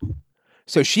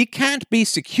 So she can't be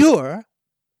secure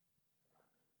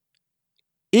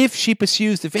if she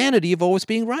pursues the vanity of always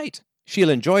being right. She'll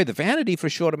enjoy the vanity for a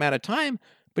short amount of time,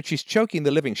 but she's choking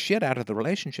the living shit out of the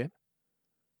relationship.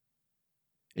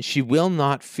 And she will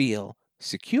not feel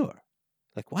secure.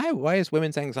 Like, why is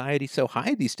women's anxiety so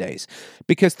high these days?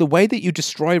 Because the way that you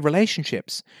destroy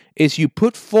relationships is you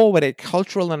put forward a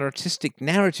cultural and artistic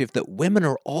narrative that women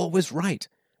are always right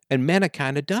and men are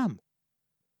kind of dumb.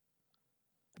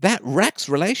 That wrecks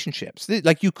relationships.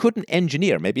 Like, you couldn't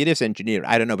engineer, maybe it is engineer,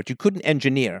 I don't know, but you couldn't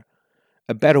engineer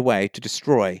a better way to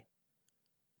destroy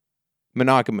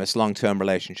monogamous long-term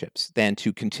relationships than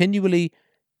to continually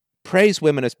praise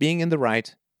women as being in the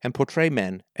right and portray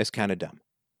men as kind of dumb.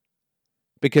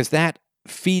 Because that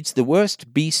feeds the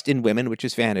worst beast in women, which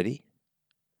is vanity.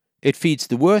 It feeds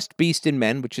the worst beast in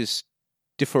men, which is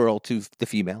deferral to the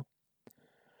female.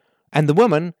 And the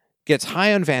woman gets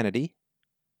high on vanity,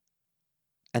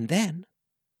 and then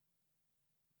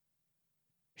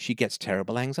she gets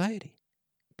terrible anxiety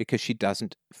because she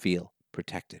doesn't feel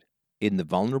protected in the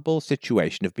vulnerable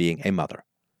situation of being a mother.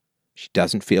 She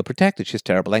doesn't feel protected. She has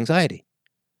terrible anxiety.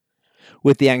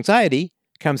 With the anxiety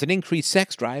comes an increased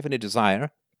sex drive and a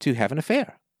desire to have an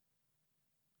affair,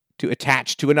 to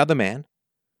attach to another man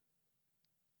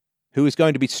who is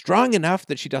going to be strong enough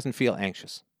that she doesn't feel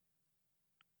anxious.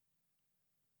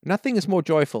 Nothing is more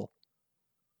joyful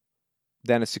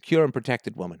than a secure and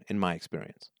protected woman, in my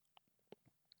experience.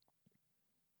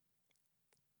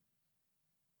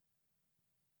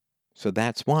 So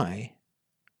that's why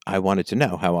I wanted to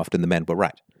know how often the men were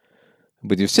right.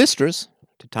 With your sisters,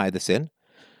 to tie this in,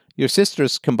 your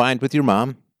sisters combined with your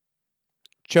mom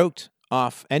choked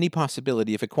off any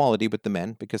possibility of equality with the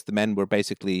men because the men were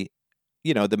basically,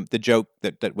 the joke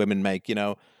that women make,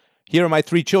 here are my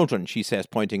 3 children, she says,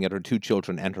 pointing at her 2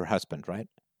 children and her husband, right?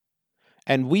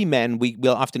 And we men, we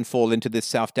will often fall into this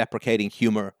self-deprecating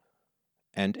humor.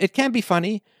 And it can be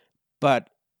funny, but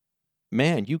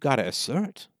man, you got to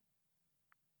assert.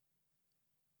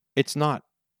 It's not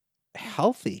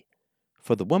healthy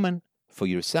for the woman, for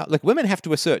yourself. Like, women have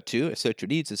to assert too, assert your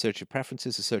needs, assert your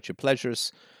preferences, assert your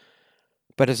pleasures.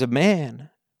 But as a man,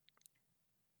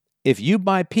 if you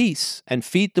buy peace and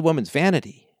feed the woman's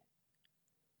vanity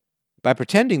by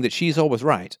pretending that she's always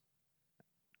right,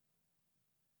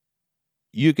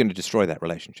 you're going to destroy that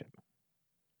relationship.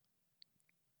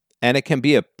 And it can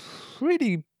be a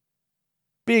pretty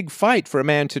big fight for a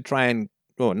man to try and,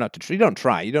 you don't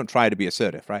try to be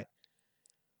assertive, right?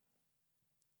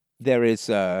 There is,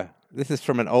 this is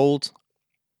from an old,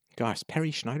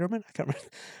 Perry Schneiderman? I can't remember.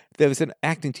 There was an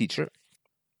acting teacher.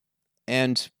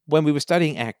 And when we were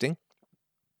studying acting,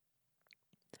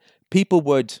 people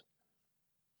would,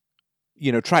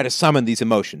 try to summon these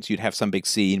emotions. You'd have some big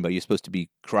scene where you're supposed to be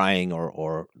crying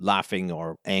or laughing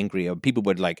or angry, or people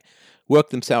would work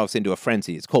themselves into a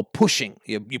frenzy. It's called pushing.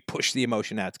 You push the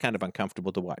emotion out. It's kind of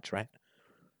uncomfortable to watch, right?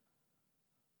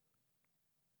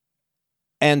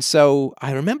 And so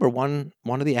I remember one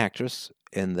of the actors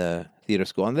in the theater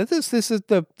school, and this is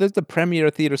the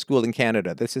premier theater school in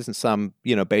Canada. This isn't some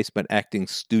basement acting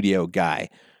studio guy.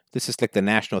 This is like the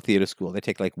National Theater School. They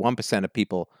take 1% of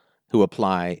people who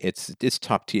apply. It's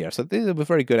top tier. So they were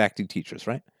very good acting teachers,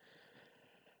 right?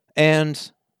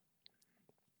 And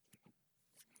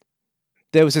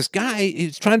there was this guy. He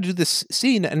was trying to do this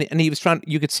scene, and he was trying.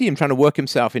 You could see him trying to work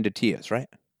himself into tears, right?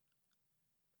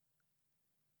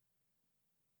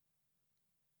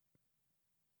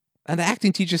 And the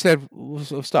acting teacher said,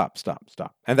 stop.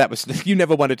 And that was, you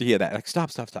never wanted to hear that. Stop.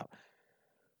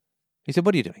 He said,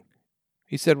 what are you doing?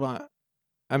 He said, well,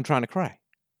 I'm trying to cry.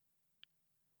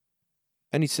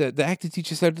 And he said, the acting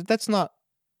teacher said, that's not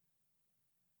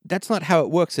how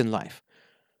it works in life.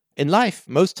 In life,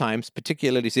 most times,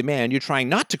 particularly as a man, you're trying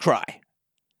not to cry.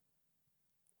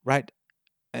 Right?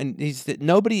 And he said,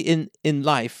 nobody in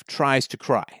life tries to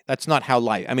cry. That's not how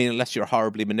life, unless you're a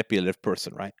horribly manipulative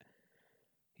person, right?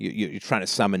 You're trying to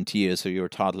summon tears, or you're a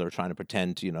toddler trying to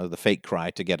pretend, the fake cry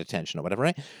to get attention or whatever,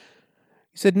 right? He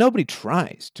said, nobody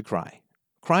tries to cry.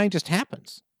 Crying just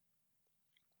happens.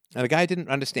 And the guy didn't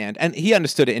understand, and he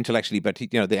understood it intellectually, but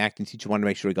the acting teacher wanted to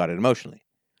make sure he got it emotionally.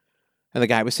 And the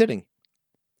guy was sitting.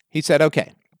 He said,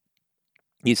 okay.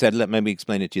 He said, let me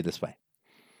explain it to you this way.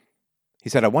 He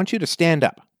said, I want you to stand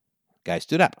up. The guy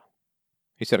stood up.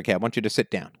 He said, okay, I want you to sit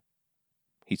down.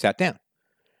 He sat down.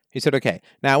 He said, okay,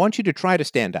 now I want you to try to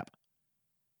stand up.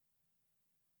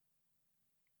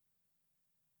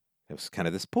 There was kind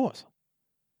of this pause.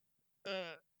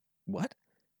 What?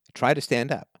 Try to stand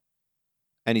up.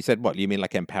 And he said, what, you mean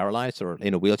like I'm paralyzed or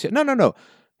in a wheelchair? No.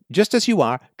 Just as you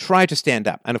are, try to stand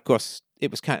up. And of course,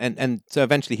 it was and so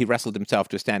eventually he wrestled himself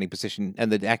to a standing position,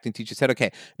 and the acting teacher said,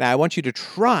 okay, now I want you to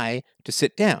try to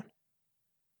sit down.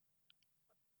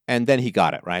 And then he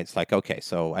got it, right? It's like, okay,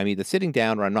 so I'm either sitting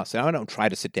down or I'm not sitting. I don't try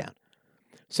to sit down.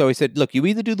 So he said, look, you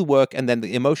either do the work and then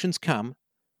the emotions come,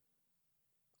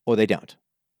 or they don't.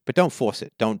 But don't force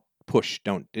it. Don't push.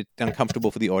 It's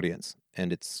uncomfortable for the audience.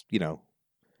 And it's, you're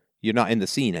not in the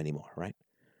scene anymore, right?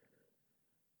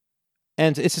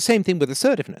 And it's the same thing with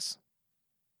assertiveness.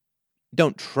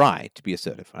 Don't try to be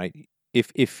assertive, right?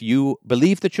 If you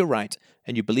believe that you're right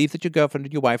and you believe that your girlfriend or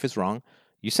your wife is wrong,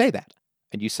 you say that.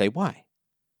 And you say why.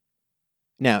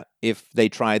 Now, if they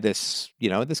try this,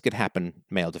 this could happen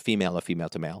male to female or female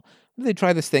to male. They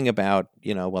try this thing about,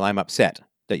 well, I'm upset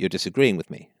that you're disagreeing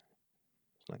with me.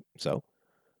 So,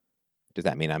 does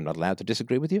that mean I'm not allowed to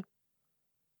disagree with you?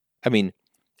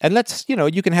 And let's,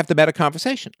 you can have the better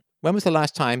conversation. When was the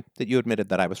last time that you admitted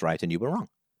that I was right and you were wrong?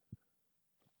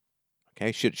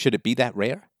 Okay, should it be that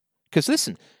rare? Because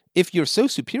listen, if you're so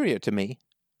superior to me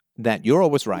that you're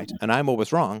always right and I'm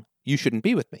always wrong, you shouldn't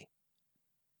be with me,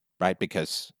 right?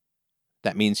 Because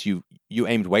that means you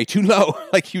aimed way too low.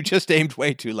 Like you just aimed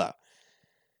way too low.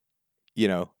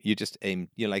 You just aimed,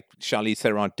 like Charlize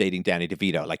Theron dating Danny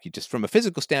DeVito. Like you just, from a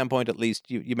physical standpoint, at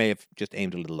least, you may have just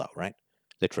aimed a little low, right?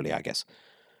 Literally, I guess.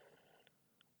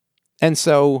 And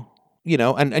so,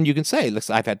 and you can say,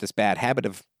 listen, I've had this bad habit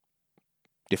of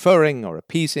deferring or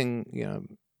appeasing.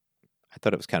 I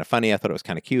thought it was kind of funny. I thought it was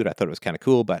kind of cute. I thought it was kind of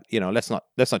cool. But let's not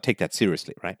take that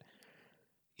seriously, right?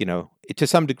 To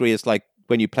some degree, it's like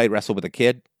when you play wrestle with a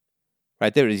kid,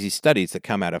 right? There are these studies that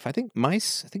come out of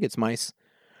mice,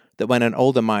 that when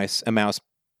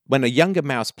when a younger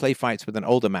mouse play fights with an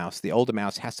older mouse, the older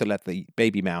mouse has to let the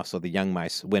baby mouse or the young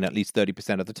mice win at least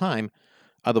 30% of the time.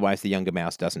 Otherwise, the younger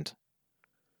mouse doesn't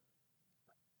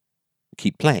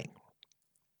keep playing.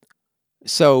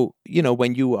 So,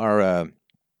 when you're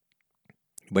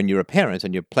a parent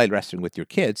and you're play wrestling with your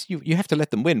kids, you have to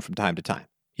let them win from time to time.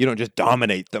 You don't just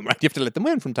dominate them, right? You have to let them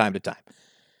win from time to time.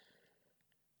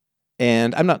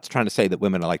 And I'm not trying to say that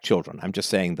women are like children. I'm just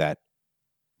saying that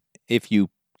if you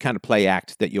kind of play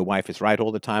act that your wife is right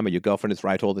all the time or your girlfriend is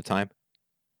right all the time,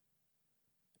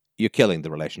 you're killing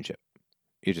the relationship.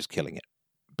 You're just killing it.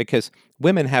 Because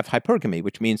women have hypergamy,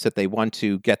 which means that they want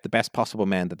to get the best possible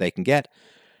man that they can get.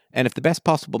 And if the best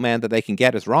possible man that they can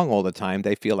get is wrong all the time,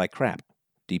 they feel like crap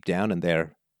deep down, and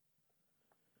their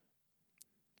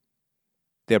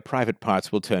private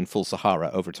parts will turn full Sahara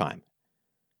over time.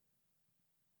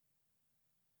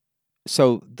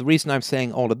 So the reason I'm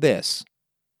saying all of this,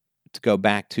 to go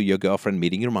back to your girlfriend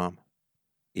meeting your mom,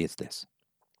 is this.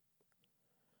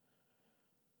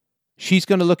 She's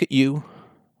going to look at you,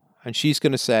 and she's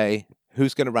going to say,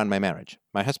 who's going to run my marriage?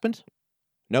 My husband?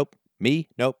 Nope. Me?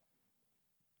 Nope.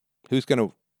 Who's going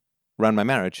to run my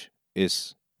marriage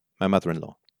is my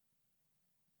mother-in-law.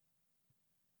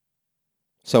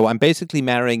 So I'm basically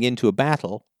marrying into a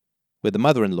battle with a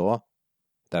mother-in-law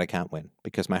that I can't win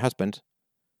because my husband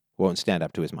won't stand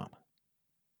up to his mom.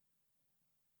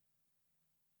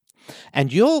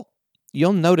 And you'll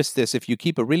notice this if you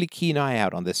keep a really keen eye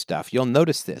out on this stuff. You'll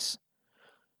notice this.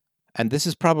 And this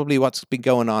is probably what's been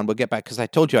going on. We'll get back, because I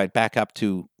told you I'd back up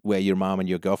to where your mom and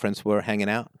your girlfriends were hanging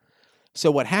out. So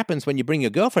what happens when you bring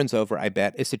your girlfriends over, I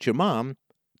bet, is that your mom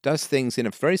does things in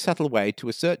a very subtle way to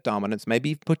assert dominance,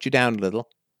 maybe put you down a little.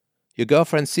 Your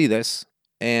girlfriends see this,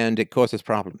 and it causes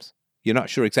problems. You're not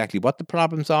sure exactly what the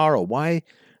problems are or why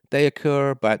they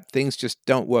occur, but things just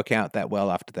don't work out that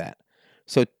well after that.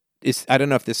 So I don't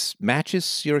know if this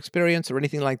matches your experience or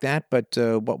anything like that, but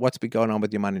what's been going on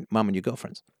with your mom and your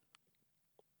girlfriends?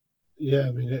 Yeah,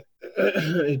 I mean,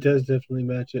 it does definitely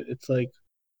match it. It's like,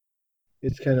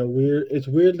 it's kind of weird. It's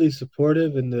weirdly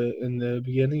supportive in the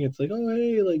beginning. It's like, oh,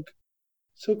 hey, like,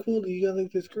 so cool that you got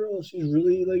like this girl. She's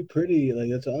really like pretty. Like,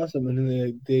 that's awesome. And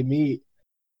then they meet,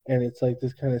 and it's like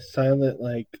this kind of silent,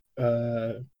 like,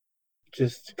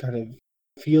 just kind of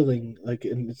feeling like,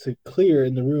 and it's like clear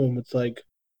in the room. It's like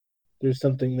there's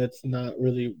something that's not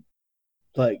really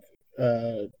like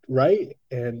right,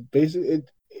 and basically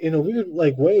it in a weird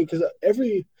like way, because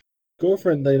every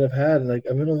girlfriend that I've had, like,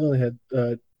 I've only had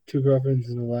 2 girlfriends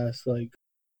in the last like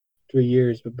 3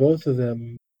 years, but both of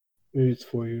them, maybe it's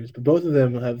 4 years, but both of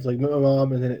them have like met my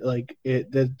mom, and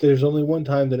then there's only one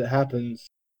time that it happens,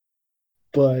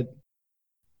 but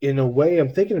in a way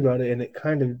I'm thinking about it, and it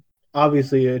kind of,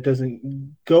 obviously it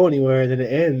doesn't go anywhere, and then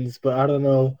it ends, but I don't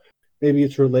know, maybe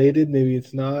it's related, maybe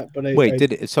it's not, but I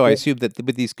assume that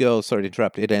with these girls, sorry to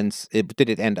interrupt, did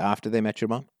it end after they met your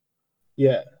mom?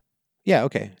 Yeah. Yeah,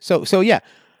 okay. So yeah.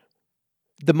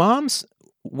 The moms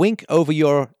wink over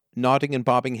your nodding and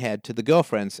bobbing head to the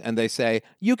girlfriends, and they say,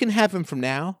 you can have him from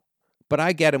now, but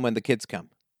I get him when the kids come.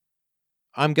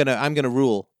 I'm gonna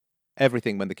rule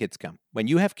everything when the kids come. When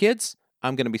you have kids,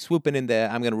 I'm gonna be swooping in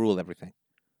there, I'm gonna rule everything.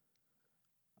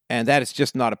 And that is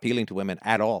just not appealing to women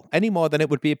at all, any more than it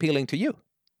would be appealing to you.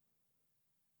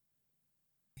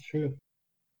 True.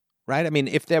 Right? I mean,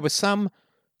 if there was some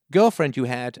girlfriend you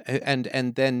had,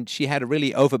 and then she had a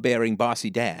really overbearing, bossy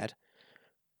dad,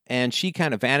 and she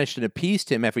kind of vanished and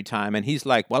appeased him every time, and he's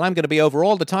like, well, I'm going to be over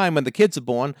all the time when the kids are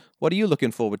born. What are you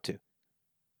looking forward to?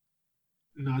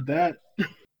 Not that.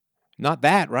 Not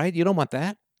that, right? You don't want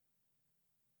that.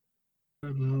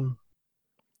 No.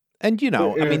 And,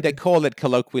 I mean, they call it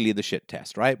colloquially the shit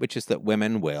test, right? Which is that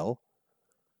women will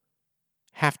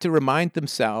have to remind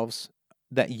themselves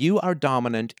that you are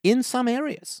dominant in some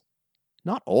areas.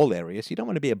 not all areas. You don't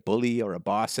want to be a bully or a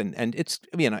boss, and it's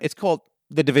it's called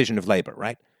the division of labor,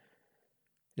 right?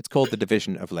 It's called the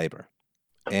division of labor,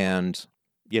 and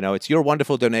it's your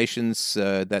wonderful donations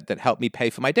that help me pay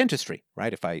for my dentistry,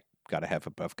 right? If I've got a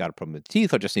problem with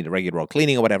teeth, or just need a regular old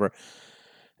cleaning or whatever.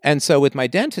 And so with my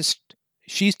dentist,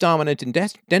 she's dominant in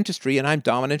dentistry, and I'm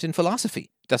dominant in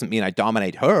philosophy. Doesn't mean I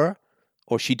dominate her,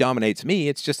 or she dominates me.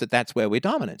 It's just that that's where we're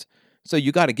dominant. So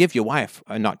you got to give your wife,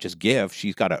 not just give,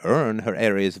 she's got to earn her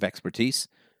areas of expertise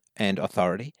and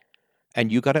authority,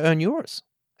 and you got to earn yours.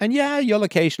 And yeah, you'll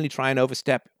occasionally try and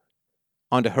overstep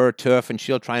onto her turf, and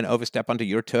she'll try and overstep onto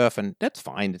your turf, and that's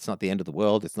fine. It's not the end of the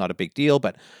world. It's not a big deal,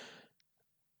 but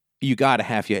you got to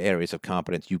have your areas of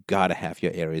competence. You got to have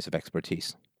your areas of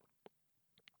expertise.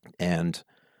 And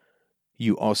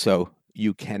you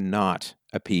cannot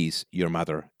appease your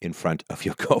mother in front of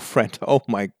your girlfriend. Oh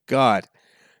my God.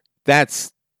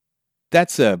 That's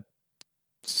a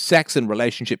sex and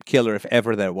relationship killer if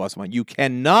ever there was one. You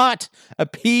cannot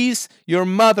appease your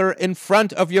mother in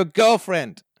front of your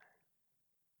girlfriend.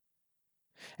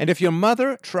 And if your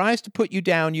mother tries to put you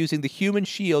down using the human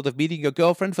shield of meeting your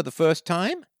girlfriend for the first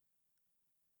time,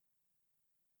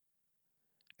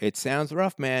 it sounds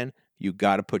rough, man. You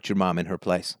got to put your mom in her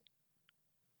place.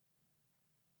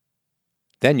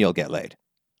 Then you'll get laid.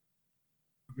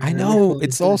 I know,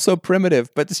 it's all so primitive,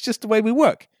 but it's just the way we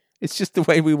work. It's just the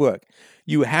way we work.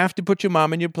 You have to put your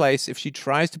mom in your place if she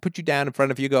tries to put you down in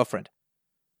front of your girlfriend.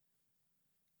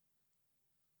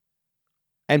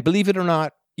 And believe it or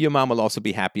not, your mom will also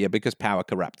be happier because power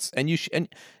corrupts. And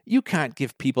you can't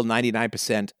give people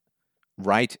 99%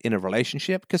 right in a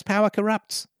relationship because power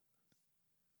corrupts.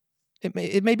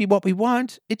 It may be what we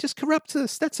want. It just corrupts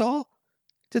us. That's all.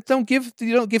 You don't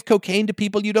give cocaine to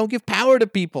people. You don't give power to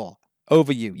people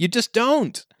over you. You just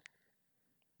don't.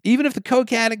 Even if the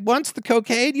coke addict wants the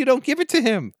cocaine, you don't give it to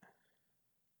him.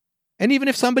 And even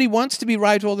if somebody wants to be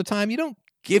right all the time, you don't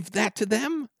give that to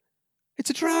them.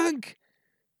 It's a drug.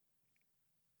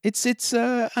 It's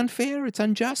unfair. It's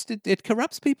unjust. It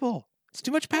corrupts people. It's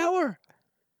too much power.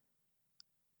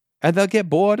 And they'll get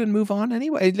bored and move on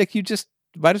anyway. Like, you just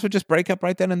might as well just break up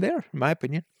right then and there, in my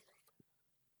opinion.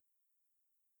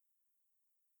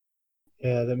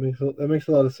 Yeah, that makes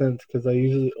a lot of sense, because I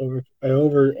usually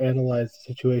overanalyze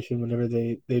the situation whenever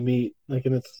they meet. Like,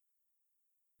 and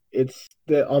it's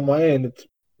that on my end, it's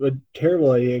a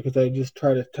terrible idea, because I just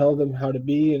try to tell them how to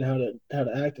be and how to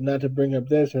act, and not to bring up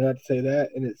this or not to say that,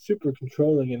 and it's super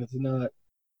controlling, and it's not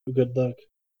a good look.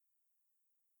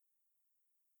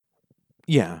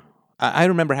 Yeah, I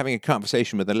remember having a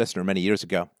conversation with a listener many years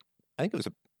ago. I think it was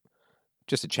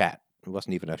just a chat. It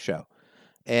wasn't even a show,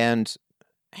 and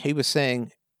he was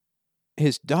saying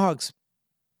his dogs,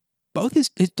 both his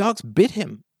dogs bit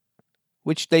him,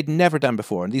 which they'd never done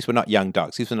before. And these were not young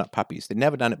dogs. These were not puppies. They'd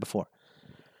never done it before.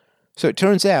 So it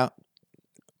turns out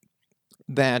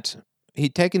that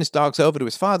he'd taken his dogs over to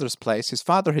his father's place. His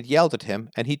father had yelled at him,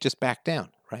 and he'd just backed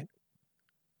down, right?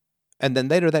 And then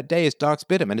later that day, his dogs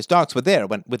bit him, and his dogs were there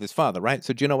with his father, right?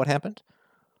 So do you know what happened?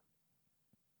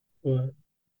 What?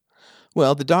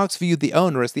 Well, the dogs viewed the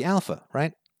owner as the alpha,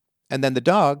 right? And then the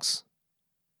dogs,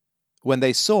 when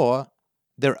they saw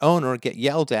their owner get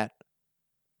yelled at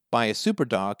by a super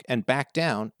dog and back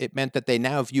down, it meant that they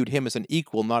now viewed him as an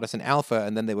equal, not as an alpha,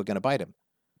 and then they were going to bite him.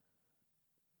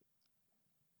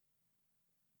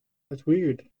 That's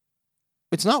weird.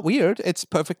 It's not weird. It's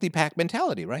perfectly pack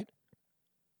mentality, right?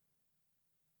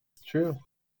 It's true.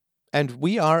 And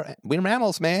we're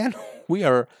mammals, man. We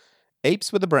are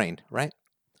apes with a brain, right?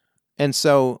 And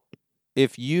so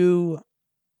if you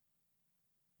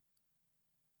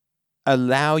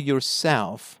allow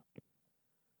yourself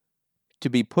to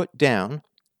be put down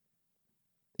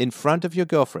in front of your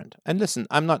girlfriend, and listen,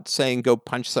 I'm not saying go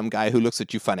punch some guy who looks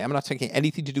at you funny. I'm not taking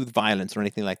anything to do with violence or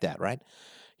anything like that, right?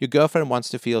 Your girlfriend wants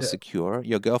to feel secure.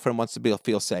 Your girlfriend wants to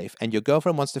feel safe. And your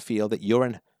girlfriend wants to feel that you're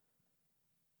in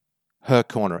her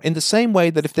corner. In the same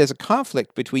way that if there's a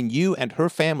conflict between you and her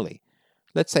family,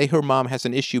 let's say her mom has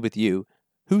an issue with you,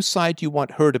 whose side do you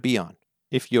want her to be on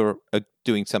if you're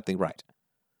doing something right?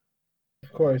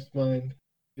 Of course, mine.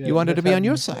 Yeah, you want her to be on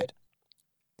your side.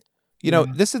 You know,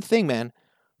 this is the thing, man.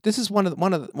 This is one of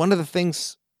the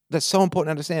things that's so important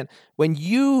to understand. When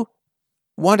you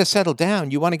want to settle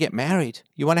down, you want to get married,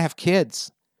 you want to have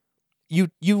kids, you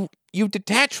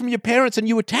detach from your parents and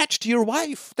you attach to your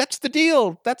wife. That's the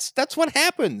deal. That's what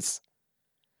happens.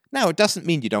 Now, it doesn't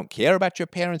mean you don't care about your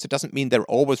parents. It doesn't mean they're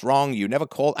always wrong. You never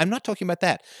call. I'm not talking about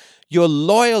that. Your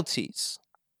loyalties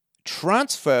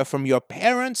transfer from your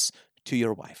parents to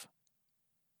your wife.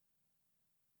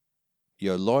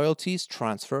 Your loyalties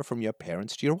transfer from your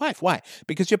parents to your wife. Why?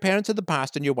 Because your parents are the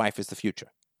past and your wife is the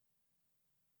future.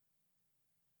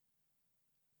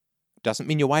 Doesn't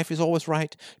mean your wife is always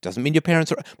right. Doesn't mean your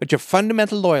parents are right. But your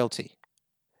fundamental loyalty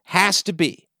has to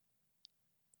be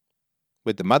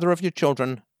with the mother of your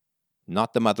children,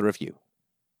 not the mother of you.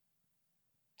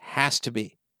 Has to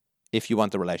be if you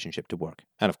want the relationship to work.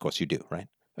 And of course you do, right?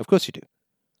 Of course you do.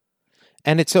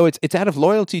 And it's out of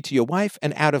loyalty to your wife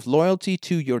and out of loyalty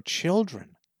to your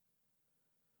children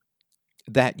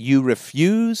that you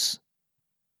refuse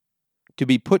to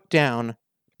be put down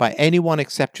by anyone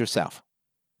except yourself.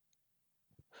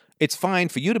 It's fine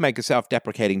for you to make a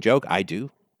self-deprecating joke. I do.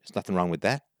 There's nothing wrong with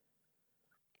that.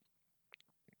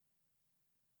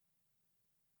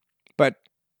 But,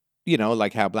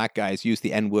 like how black guys use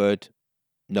the N-word,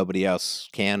 nobody else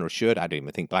can or should. I don't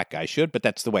even think black guys should, but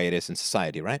that's the way it is in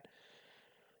society, right?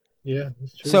 Yeah,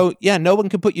 that's true. So, no one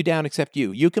can put you down except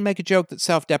you. You can make a joke that's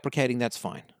self-deprecating, that's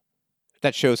fine.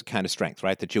 That shows a kind of strength,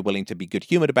 right? That you're willing to be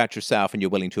good-humored about yourself and you're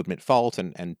willing to admit fault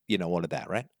and all of that,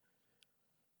 right?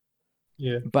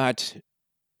 Yeah. But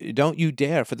don't you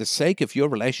dare, for the sake of your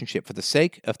relationship, for the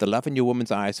sake of the love in your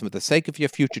woman's eyes, and for the sake of your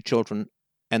future children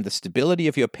and the stability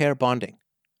of your pair bonding,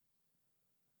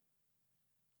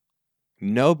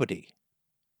 nobody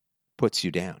puts you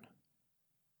down.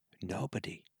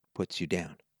 Nobody puts you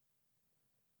down.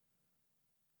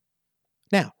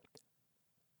 Now,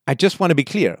 I just want to be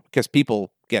clear, because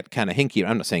people get kind of hinky.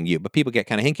 I'm not saying you, but people get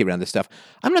kind of hinky around this stuff.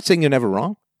 I'm not saying you're never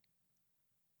wrong.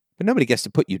 But nobody gets to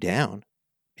put you down,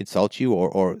 insult you,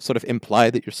 or sort of imply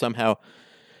that you're somehow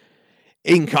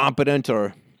incompetent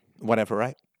or whatever,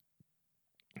 right?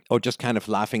 Or just kind of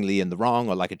laughingly in the wrong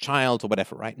or like a child or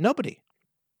whatever, right? Nobody.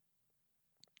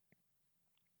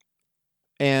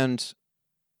 And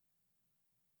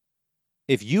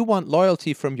if you want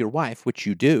loyalty from your wife, which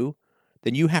you do,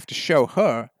 then you have to show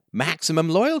her maximum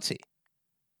loyalty.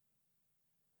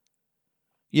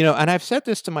 And I've said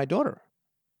this to my daughter.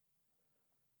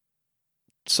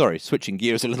 Sorry, switching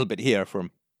gears a little bit here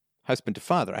from husband to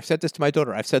father. I've said this to my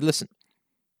daughter. I've said, listen,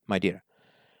 my dear,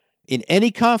 in any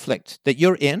conflict that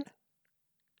you're in,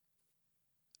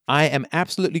 I am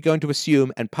absolutely going to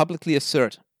assume and publicly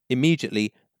assert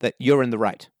immediately that you're in the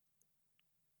right.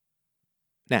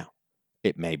 Now,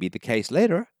 it may be the case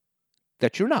later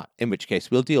that you're not, in which case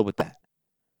we'll deal with that.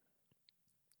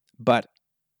 But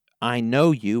I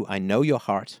know you, I know your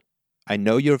heart, I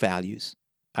know your values,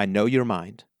 I know your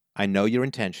mind, I know your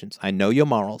intentions, I know your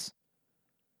morals.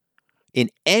 In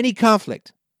any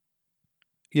conflict,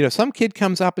 some kid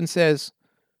comes up and says,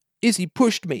 Izzy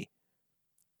pushed me.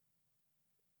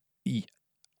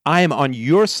 I am on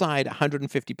your side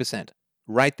 150%.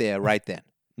 Right there, right then.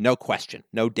 No question,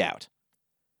 no doubt.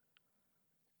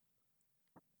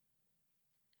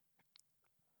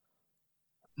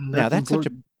 Now,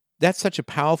 that's such a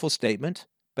powerful statement,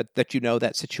 but that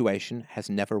that situation has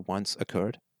never once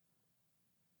occurred.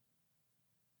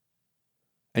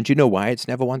 And do you know why it's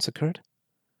never once occurred?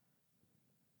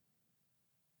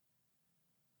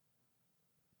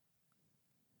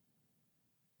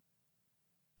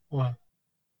 Why?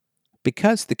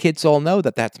 Because the kids all know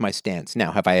that that's my stance.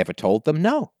 Now, have I ever told them?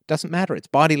 No, doesn't matter. It's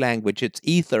body language, it's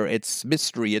ether, it's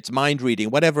mystery, it's mind reading,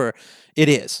 whatever it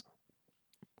is.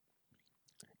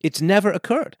 It's never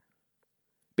occurred.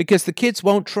 Because the kids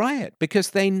won't try it,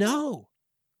 because they know.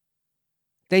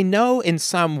 They know in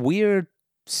some weird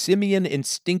simian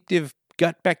instinctive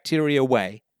gut bacteria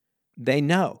way, they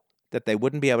know that they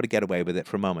wouldn't be able to get away with it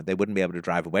for a moment. They wouldn't be able to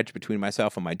drive a wedge between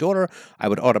myself and my daughter. I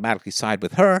would automatically side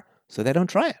with her, so they don't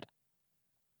try it.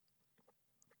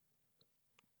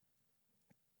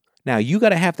 Now, you got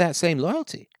to have that same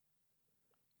loyalty.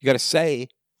 You got to say,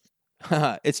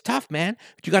 it's tough, man,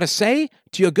 but you got to say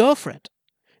to your girlfriend,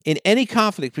 in any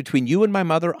conflict between you and my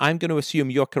mother, I'm going to assume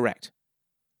you're correct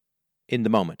in the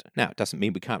moment. Now, it doesn't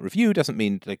mean we can't review, doesn't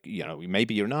mean,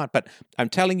 maybe you're not, but I'm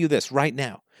telling you this right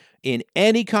now. In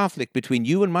any conflict between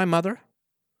you and my mother,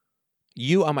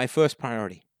 you are my first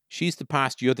priority. She's the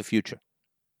past, you're the future.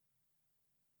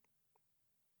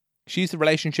 She's the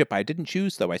relationship I didn't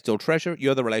choose, though I still treasure.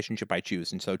 You're the relationship I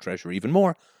choose, and so treasure even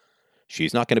more.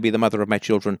 She's not going to be the mother of my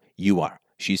children. You are.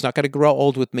 She's not going to grow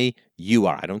old with me. You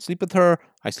are. I don't sleep with her.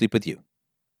 I sleep with you.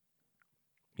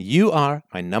 You are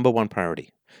my number one priority.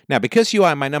 Now, because you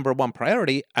are my number one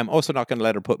priority, I'm also not going to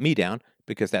let her put me down,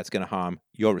 because that's going to harm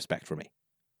your respect for me.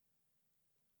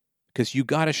 Because you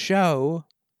got to show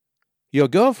your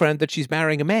girlfriend that she's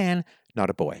marrying a man, not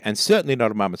a boy. And certainly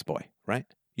not a mama's boy, right?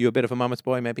 You a bit of a mama's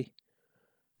boy, maybe?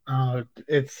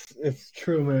 It's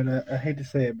true, man. I hate to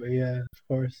say it, but yeah, of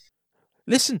course.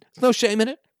 Listen, there's no shame in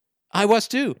it. I was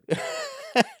too.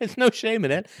 There's no shame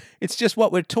in it. It's just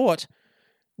what we're taught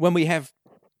when we have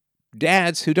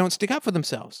dads who don't stick up for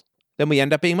themselves. Then we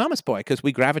end up being mama's boy because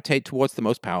we gravitate towards the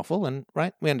most powerful, and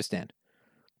right, we understand.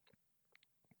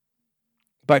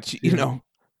 But the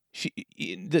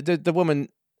woman,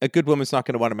 a good woman's not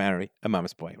going to want to marry a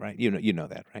mama's boy, right? You know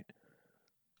that, right?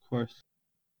 Of course.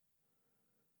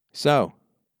 So,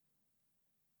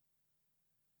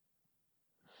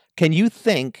 can you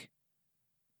think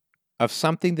of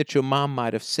something that your mom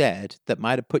might have said that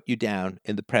might have put you down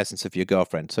in the presence of your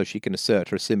girlfriend so she can assert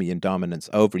her simian dominance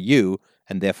over you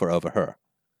and therefore over her?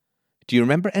 Do you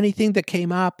remember anything that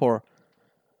came up or?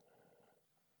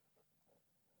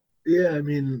 Yeah, I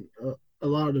mean, a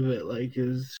lot of it like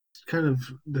is kind of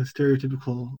the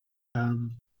stereotypical,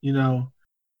 oh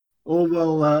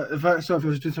well, if I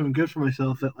was doing something good for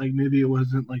myself, that like maybe it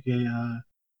wasn't like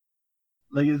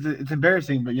like it's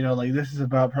embarrassing, but like this is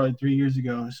about probably 3 years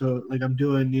ago. So like I'm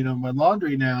doing my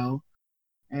laundry now,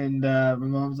 and my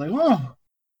mom's like, oh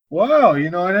wow, I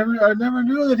never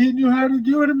knew that he knew how to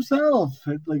do it himself.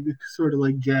 It's like sort of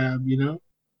like jab.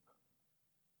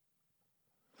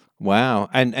 Wow.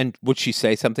 And would she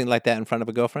say something like that in front of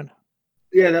a girlfriend?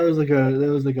 Yeah, that was like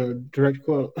a direct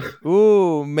quote.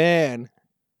 Ooh, man.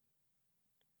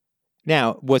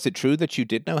 Now, was it true that you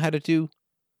did know how to do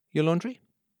your laundry?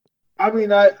 I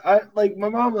mean, I like my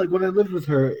mom, like when I lived with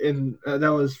her, and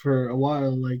that was for a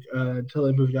while, like until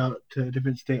I moved out to a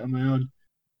different state on my own.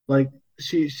 Like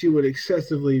she would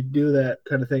excessively do that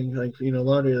kind of thing, like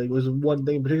laundry. Like was one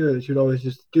thing in particular that she would always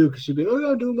just do because she'd be, oh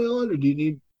yeah, I'm doing my laundry. Do you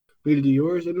need me to do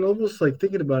yours? And almost like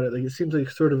thinking about it, like it seems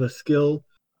like sort of a skill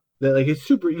that like it's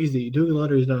super easy. Doing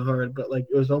laundry is not hard, but like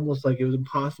it was almost like it was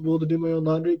impossible to do my own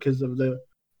laundry because of the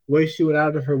way she went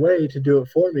out of her way to do it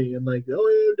for me, and like, oh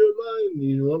yeah, I'm doing mine.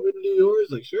 You want me to do yours?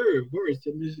 Like, sure, of course.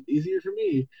 It's just easier for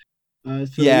me.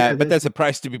 Yeah, but there's a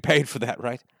price to be paid for that,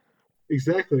 right?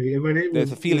 Exactly. And my name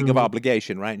there's a feeling of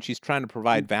obligation, right? And she's trying to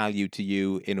provide value to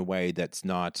you in a way that's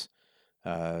not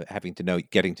getting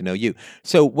to know you.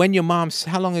 So when your mom's,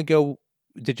 how long ago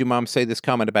did your mom say this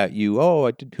comment about you? Oh,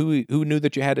 who knew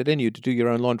that you had it in you to do your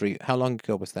own laundry? How long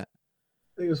ago was that?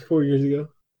 I think it was 4 years ago.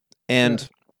 And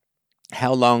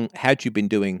how long had you been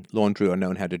doing laundry or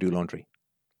known how to do laundry?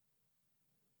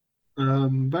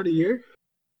 About a year.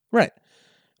 Right.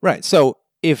 So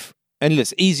and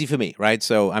it's easy for me, right?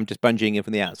 So I'm just bungeeing in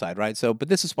from the outside, right? So, but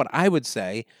this is what I would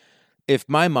say if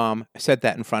my mom said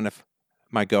that in front of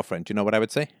my girlfriend. Do you know what I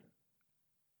would say?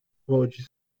 What would you say?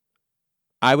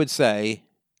 I would say,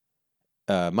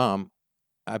 Mom,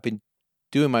 I've been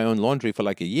doing my own laundry for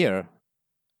like a year.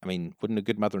 I mean, wouldn't a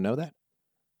good mother know that?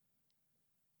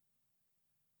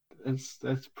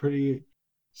 That's pretty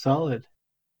solid.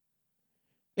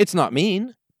 It's not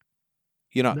mean.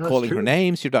 You're not calling her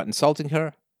names. You're not insulting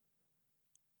her.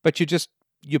 But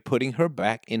you're putting her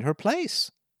back in her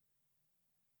place.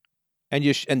 And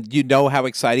you know how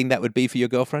exciting that would be for your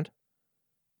girlfriend?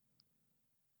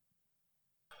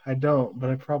 I don't,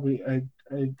 but I probably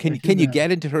Can you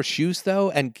get into her shoes though?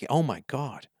 And oh my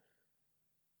God,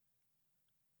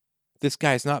 this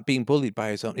guy's not being bullied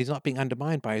by his own. He's not being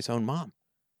undermined by his own mom.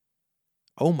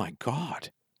 Oh my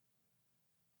God,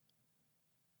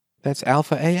 that's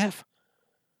alpha AF.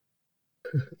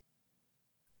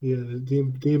 Yeah,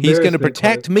 the he's going to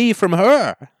protect me from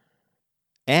her,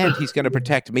 and he's going to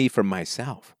protect me from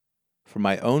myself, from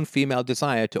my own female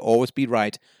desire to always be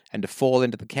right and to fall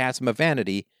into the chasm of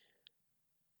vanity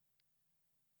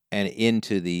and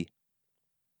into the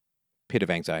pit of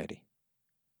anxiety.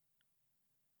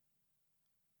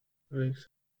 Thanks.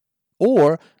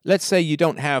 Or let's say you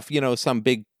don't have, some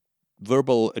big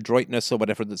verbal adroitness or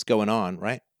whatever that's going on,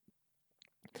 right?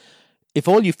 If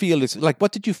all you feel is like,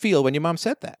 what did you feel when your mom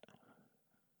said that?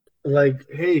 Like,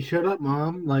 hey, shut up,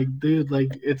 Mom. Like, dude,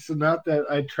 like, it's not that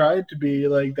I tried to be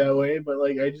like that way, but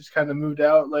like, I just kind of moved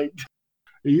out like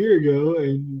a year ago,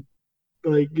 and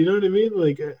like, you know what I mean?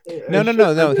 Like,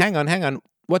 no. Hang on.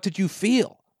 What did you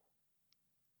feel?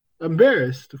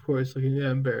 Embarrassed, of course. Like, yeah,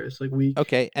 embarrassed, like weak.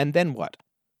 Okay, and then what?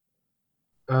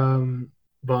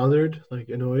 Bothered, like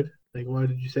annoyed. Like, why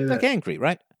did you say that? Like angry,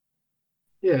 right?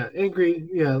 Yeah, angry.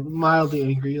 Yeah, mildly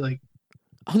angry. Like,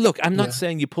 oh, look, I'm not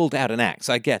saying you pulled out an axe.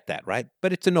 I get that, right?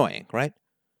 But it's annoying, right?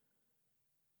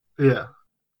 Yeah,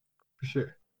 for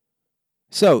sure.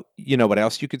 So, you know what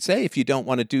else you could say if you don't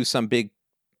want to do some big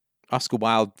Oscar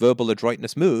Wilde verbal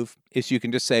adroitness move is you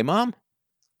can just say, Mom,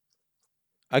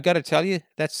 I got to tell you,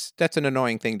 that's an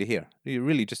annoying thing to hear. You're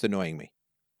really just annoying me.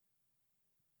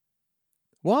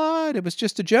 What? It was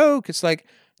just a joke. It's like,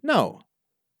 no.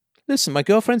 Listen, my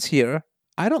girlfriend's here.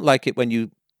 I don't like it when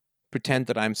you pretend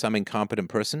that I'm some incompetent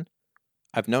person.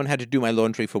 I've known how to do my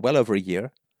laundry for well over a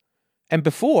year. And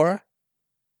before,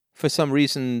 for some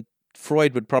reason,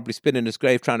 Freud would probably spin in his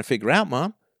grave trying to figure out,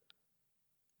 Mom,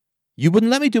 you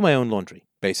wouldn't let me do my own laundry,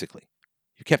 basically.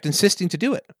 You kept insisting to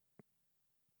do it.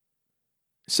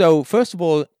 So, first of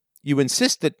all, you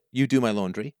insist that you do my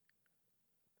laundry.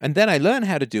 And then I learn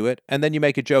how to do it. And then you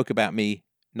make a joke about me,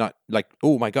 not like,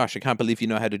 oh my gosh, I can't believe you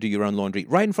know how to do your own laundry,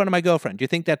 right in front of my girlfriend. Do you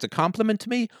think that's a compliment to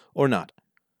me or not?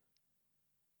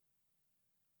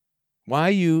 Why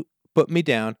you put me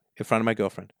down in front of my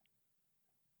girlfriend?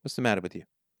 What's the matter with you?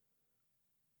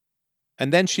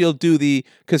 And then she'll do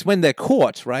because when they're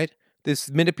caught, right,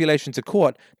 this manipulations of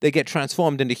court, they get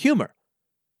transformed into humor.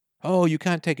 Oh, you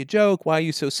can't take a joke. Why are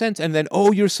you so sensitive? And then,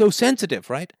 oh, you're so sensitive,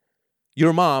 right?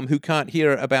 Your mom, who can't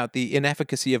hear about the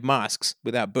inefficacy of masks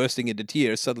without bursting into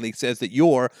tears, suddenly says that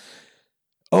you're,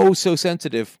 oh, so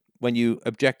sensitive when you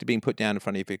object to being put down in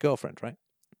front of your girlfriend, right?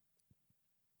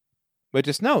 But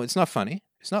just, no, it's not funny.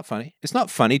 It's not funny. It's not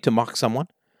funny to mock someone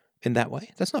in that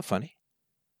way. That's not funny.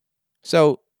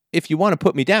 So if you want to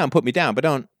put me down, but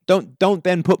don't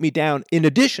then put me down in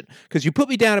addition. Because you put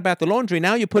me down about the laundry,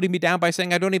 now you're putting me down by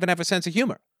saying I don't even have a sense of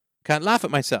humor. Can't laugh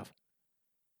at myself.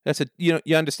 That's you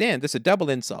understand, that's a double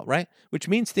insult, right? Which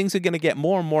means things are going to get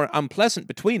more and more unpleasant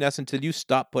between us until you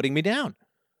stop putting me down.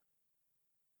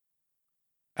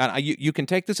 And you can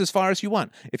take this as far as you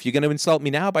want. If you're going to insult me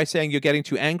now by saying you're getting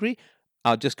too angry,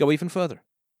 I'll just go even further.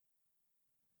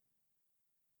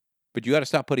 But you got to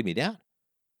stop putting me down.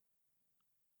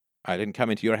 I didn't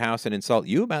come into your house and insult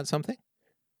you about something.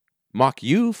 Mock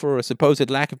you for a supposed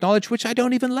lack of knowledge, which I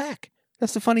don't even lack.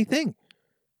 That's the funny thing.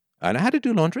 I know how to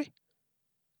do laundry.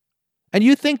 And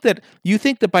you think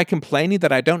that by complaining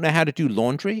that I don't know how to do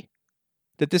laundry,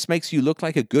 that this makes you look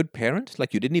like a good parent?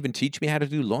 Like you didn't even teach me how to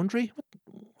do laundry?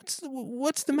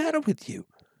 What's the matter with you?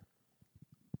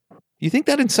 You think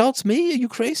that insults me? Are you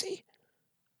crazy?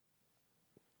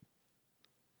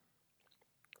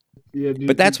 Yeah, dude,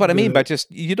 but that's what I mean by just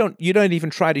you don't even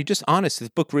try to just honest. This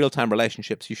book, Real Time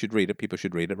Relationships, you should read it. People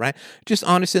should read it, right? Just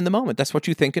honest in the moment. That's what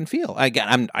you think and feel. I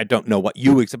don't know what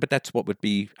you but that's what would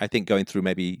be, I think, going through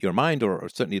maybe your mind, or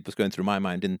certainly it was going through my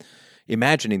mind in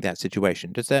imagining that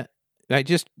situation. Does that?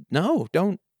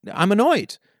 Don't. I'm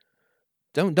annoyed.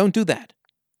 Don't do that.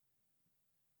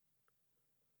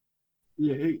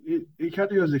 Yeah, it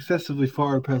kind of goes excessively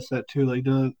far past that too. Like,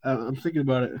 I'm thinking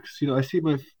about it because I see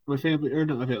my family, or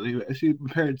not my family. I see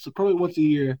my parents probably once a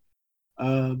year.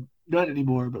 Not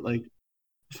anymore, but like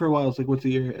for a while, it's like once a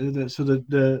year. And so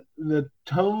the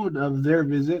tone of their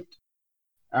visit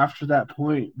after that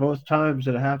point, both times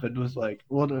that it happened, was like,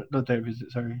 well, not their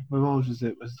visit. Sorry, my mom's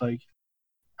visit was like,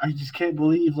 I just can't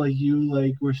believe like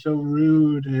you were so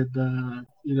rude and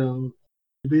you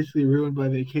basically ruined my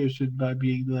vacation by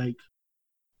being like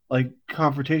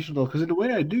confrontational, because in a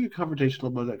way I do get confrontational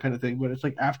about that kind of thing, but it's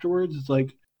like afterwards it's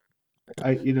like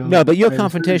no, but you're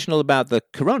confrontational about the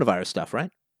coronavirus stuff,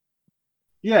 right?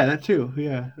 Yeah, that too.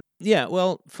 Yeah,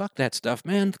 well, fuck that stuff,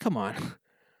 man. Come on.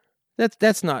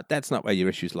 That's not where your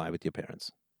issues lie with your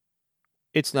parents.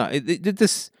 It's not.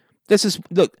 This is,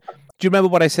 look, do you remember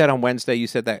what I said on Wednesday? You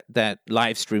said that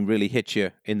live stream really hit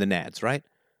you in the nads, right?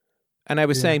 And I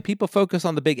was saying people focus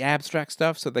on the big abstract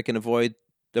stuff so they can avoid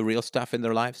the real stuff in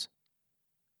their lives.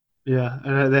 Yeah,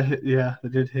 and that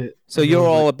did hit. So you're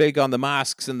all big on the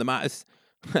masks and the masks.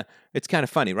 It's kind of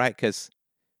funny, right? Because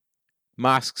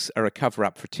masks are a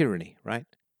cover-up for tyranny, right?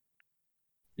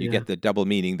 You get the double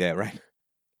meaning there, right?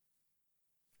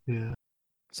 Yeah.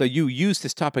 So you use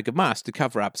this topic of masks to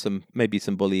cover up maybe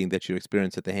some bullying that you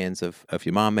experience at the hands of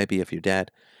your mom, maybe of your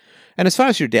dad. And as far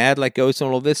as your dad goes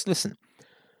on all this, listen,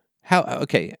 how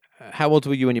old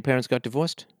were you when your parents got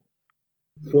divorced?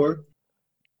 4.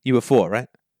 You were 4, right?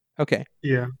 Okay.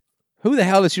 Yeah. Who the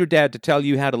hell is your dad to tell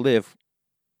you how to live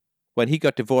when he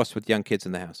got divorced with young kids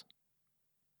in the house?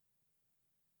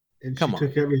 And she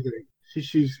took everything.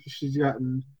 She's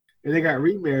gotten, and they got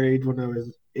remarried when I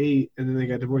was 8, and then they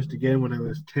got divorced again when I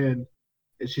was 10.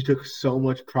 And she took so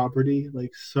much property,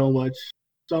 like so much.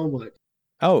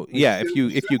 Oh yeah, if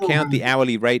you count the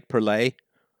hourly rate per lay,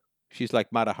 she's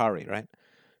like Mata Hari, right?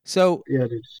 So yeah,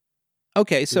 it is.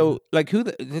 Okay, so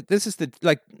this is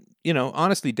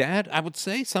honestly, Dad, I would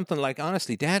say something like,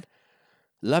 honestly, Dad,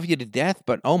 love you to death,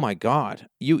 but oh my God,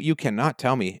 you cannot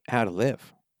tell me how to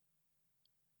live.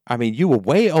 I mean, you were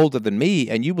way older than me,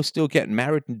 and you were still getting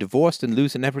married and divorced and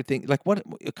losing everything. Like, what?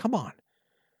 Come on.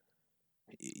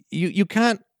 You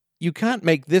can't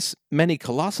make this many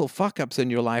colossal fuck-ups in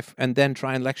your life and then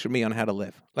try and lecture me on how to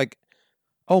live. Like,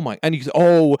 oh my, and you say,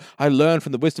 oh, I learned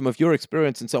from the wisdom of your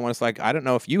experience and so on. It's like, I don't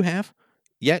know if you have.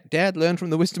 yet, Dad, learn from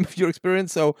the wisdom of your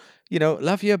experience. So,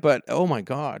 love you, but oh my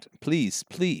God, please,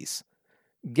 please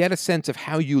get a sense of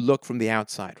how you look from the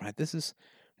outside, right? This is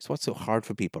what's so hard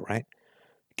for people, right?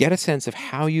 Get a sense of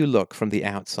how you look from the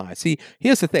outside. See,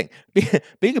 here's the thing.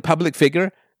 Being a public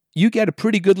figure, you get a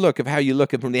pretty good look of how you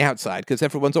look from the outside because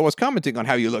everyone's always commenting on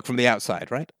how you look from the outside,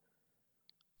 right?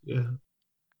 Yeah.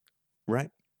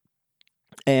 Right.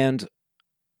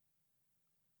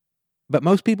 But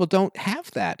most people don't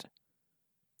have that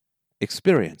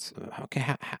experience.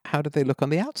 Okay, how do they look on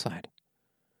the outside?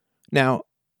 Now,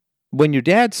 when your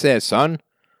dad says, son,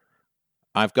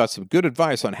 I've got some good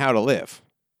advice on how to live,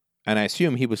 and I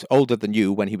assume he was older than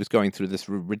you when he was going through this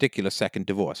ridiculous second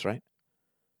divorce, right?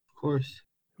 Of course.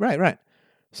 Right.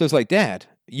 So it's like, Dad,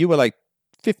 you were like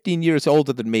 15 years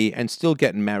older than me and still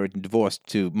getting married and divorced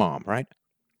to Mom, right?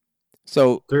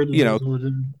 So, 30 years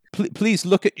older. please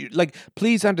look at you, like,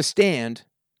 please understand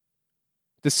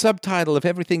the subtitle of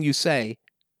everything you say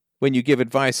when you give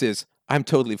advice is, I'm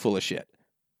totally full of shit.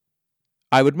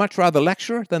 I would much rather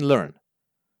lecture than learn.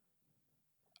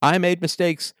 I made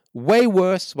mistakes way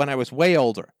worse when I was way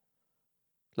older.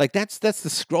 Like, that's the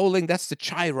scrolling, that's the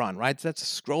chiron, right? That's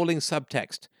a scrolling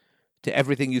subtext to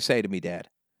everything you say to me, Dad.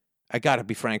 I gotta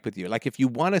be frank with you. Like, if you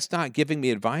want to start giving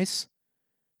me advice,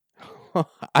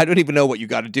 I don't even know what you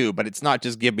got to do, but it's not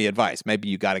just give me advice. Maybe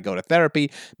you got to go to therapy.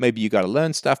 Maybe you got to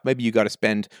learn stuff. Maybe you got to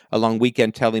spend a long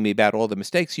weekend telling me about all the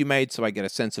mistakes you made so I get a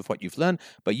sense of what you've learned.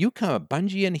 But you come a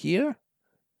bungee in here?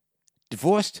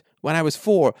 Divorced when I was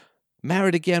 4,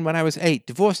 married again when I was 8,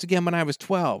 divorced again when I was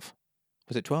 12.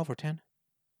 Was it 12 or 10?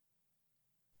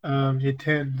 Yeah,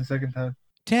 10 the second time.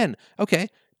 10. Okay.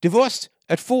 Divorced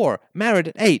at 4, married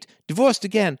at 8, divorced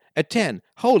again at 10.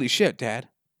 Holy shit, Dad.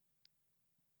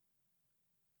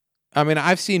 I mean,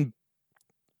 I've seen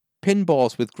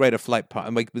pinballs with greater flight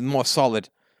paths, like with more solid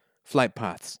flight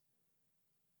paths.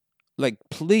 Like,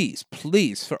 please,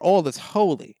 for all that's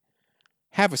holy,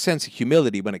 have a sense of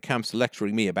humility when it comes to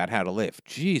lecturing me about how to live.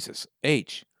 Jesus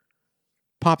H.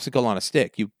 Popsicle on a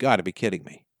stick. You've got to be kidding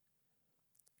me.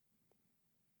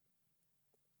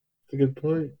 That's a good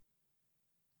point.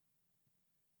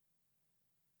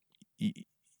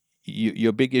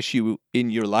 Your big issue in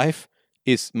your life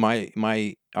is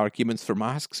my arguments for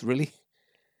masks, really?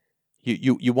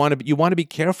 You want to be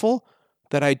careful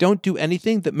that I don't do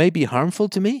anything that may be harmful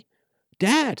to me?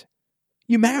 Dad,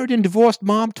 you married and divorced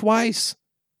Mom twice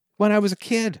when I was a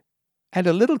kid, and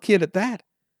a little kid at that.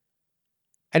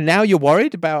 And now you're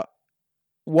worried about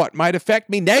what might affect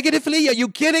me negatively? Are you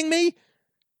kidding me?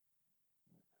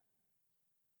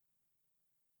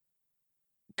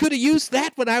 Could have used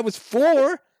that when I was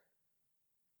 4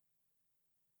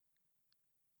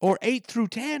 or 8 through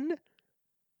 10.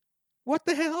 What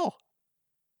the hell?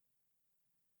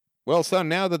 Well, son,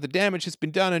 now that the damage has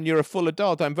been done and you're a full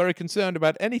adult, I'm very concerned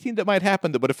about anything that might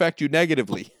happen that would affect you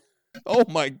negatively. Oh,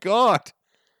 my God.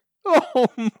 Oh,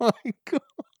 my God.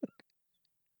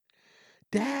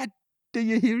 Dad, do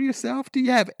you hear yourself? Do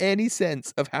you have any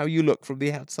sense of how you look from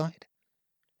the outside?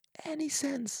 Any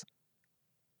sense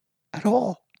at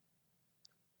all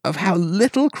of how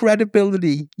little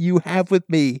credibility you have with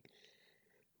me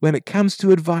when it comes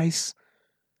to advice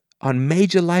on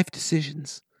major life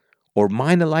decisions or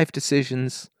minor life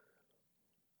decisions,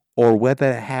 or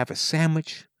whether to have a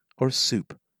sandwich or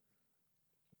soup?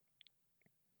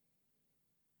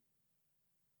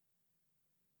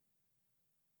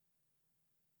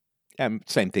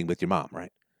 Same thing with your mom,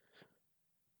 right?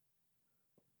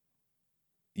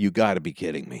 You got to be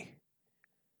kidding me.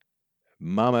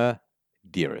 Mama,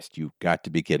 dearest, you've got to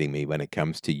be kidding me when it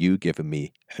comes to you giving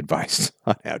me advice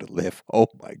on how to live. Oh,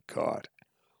 my God.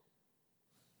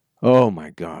 Oh,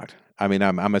 my God. I mean,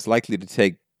 I'm as likely to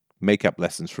take makeup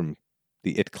lessons from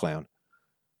the It Clown.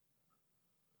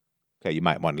 Okay, you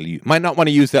might not want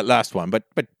to use that last one, but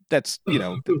that's,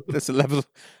 that's a level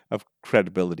of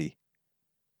credibility.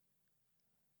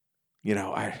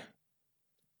 My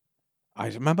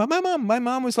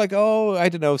mom was like, oh, I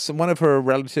don't know, one of her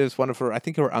relatives, I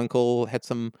think her uncle had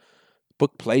some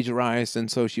book plagiarized,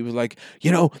 and so she was like,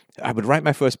 I would write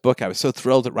my first book. I was so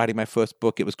thrilled at writing my first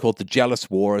book. It was called The Jealous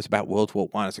War. It's about World War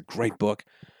I. It's a great book.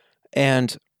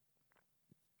 And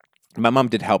my mom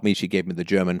did help me. She gave me the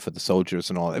German for the soldiers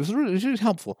and all. It was really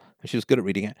helpful. And she was good at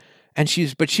reading it.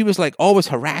 But she was like always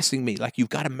harassing me. Like, you've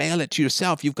got to mail it to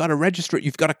yourself. You've got to register it.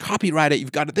 You've got to copyright it.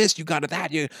 You've got to this. You've got to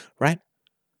that. Right?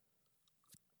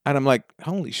 And I'm like,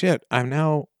 holy shit. I'm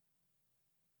now,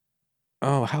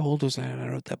 how old was I when I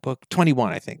wrote that book?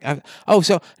 21, I think.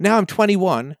 So now I'm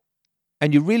 21,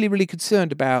 and you're really, really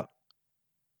concerned about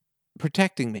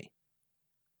protecting me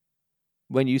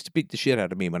when you used to beat the shit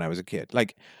out of me when I was a kid.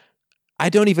 Like, I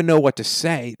don't even know what to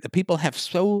say. The people have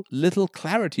so little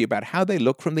clarity about how they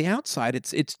look from the outside.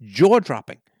 It's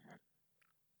jaw-dropping.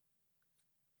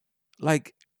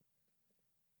 Like,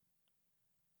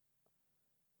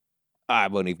 I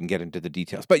won't even get into the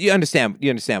details, but you understand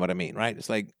what I mean, right? It's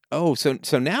like, oh, so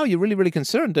now you're really, really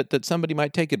concerned that somebody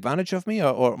might take advantage of me,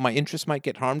 or my interests might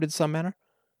get harmed in some manner?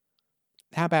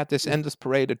 How about this endless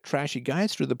parade of trashy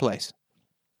guys through the place?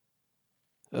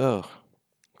 Oh,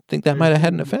 think that might have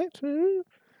had an effect?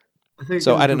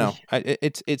 So I don't know.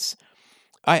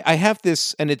 I have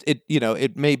this, and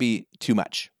it may be too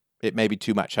much. It may be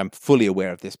too much. I'm fully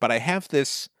aware of this, but I have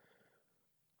this.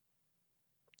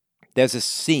 There's a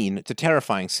scene. It's a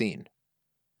terrifying scene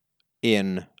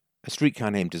in A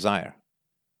Streetcar Named Desire.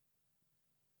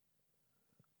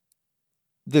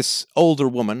 This older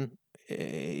woman,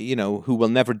 who will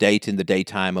never date in the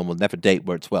daytime and will never date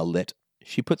where it's well lit.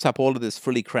 She puts up all of this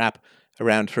frilly crap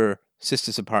around her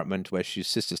sister's apartment where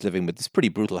sister's living with this pretty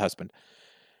brutal husband.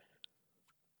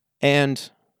 And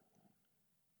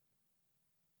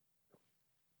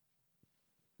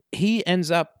he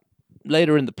ends up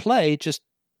later in the play just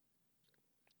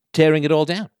tearing it all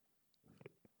down.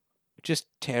 Just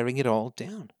tearing it all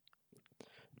down.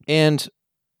 And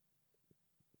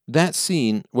that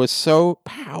scene was so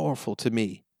powerful to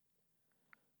me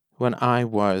when I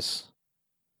was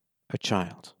a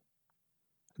child.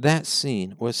 That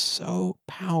scene was so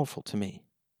powerful to me.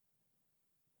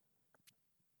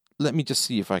 Let me just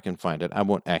see if I can find it. I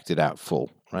won't act it out full,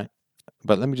 right?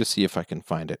 But let me just see if I can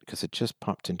find it, because it just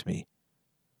popped into me.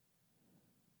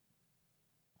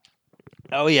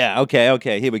 Oh, yeah.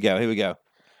 Okay. Here we go.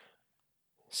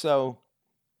 So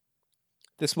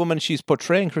this woman, she's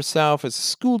portraying herself as a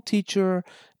school teacher,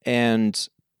 and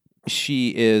she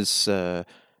is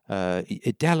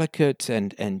delicate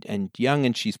and young,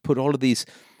 and she's put all of these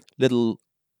little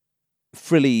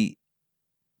frilly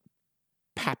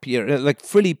papier, like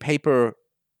frilly paper.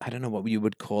 I don't know what you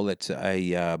would call it.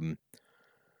 Does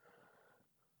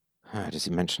he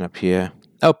mention up here?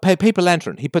 Oh, paper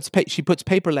lantern. She puts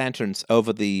paper lanterns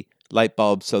over the light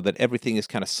bulb so that everything is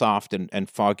kind of soft and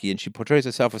foggy, and she portrays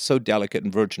herself as so delicate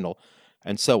and virginal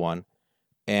and so on.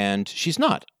 And she's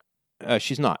not.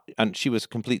 She's not. And she was a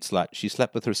complete slut. She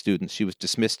slept with her students. She was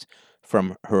dismissed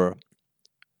from her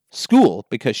school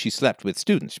because she slept with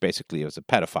students. Basically, it was a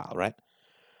pedophile, right?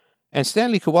 And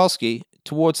Stanley Kowalski,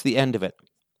 towards the end of it,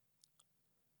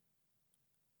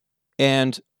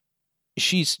 and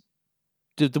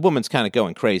the woman's kind of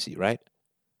going crazy, right?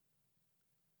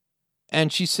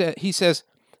 And he says,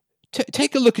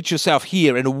 take a look at yourself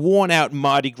here in a worn-out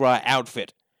Mardi Gras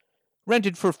outfit,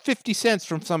 rented for 50 cents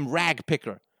from some rag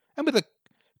picker, and with a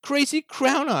crazy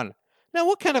crown on. Now,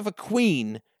 what kind of a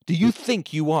queen do you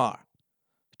think you are?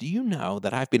 Do you know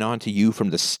that I've been on to you from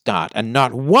the start, and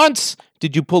not once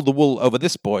did you pull the wool over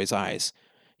this boy's eyes?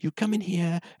 You come in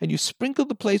here, and you sprinkle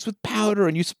the place with powder,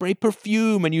 and you spray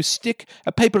perfume, and you stick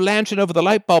a paper lantern over the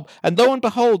light bulb, and lo and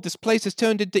behold, this place has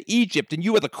turned into Egypt, and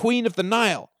you are the queen of the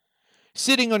Nile,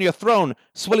 sitting on your throne,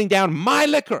 swilling down my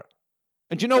liquor.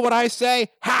 And you know what I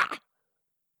say? Ha!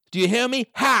 Do you hear me?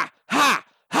 Ha! Ha!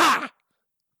 Ha!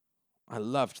 I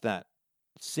loved that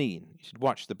scene. You should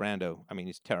watch the Brando. I mean,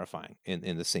 he's terrifying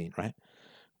in the scene, right?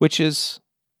 Which is,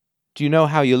 do you know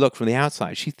how you look from the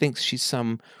outside? She thinks she's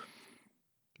some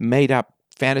made-up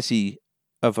fantasy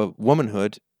of a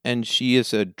womanhood, and she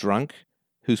is a drunk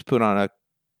who's put on a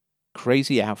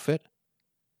crazy outfit,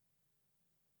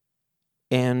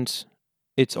 and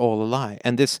it's all a lie.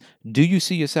 And this, do you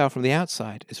see yourself from the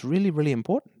outside, is really, really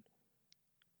important.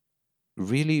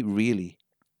 Really, really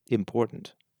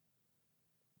important.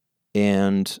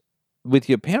 And with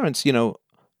your parents,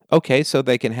 okay, so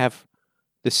they can have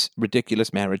this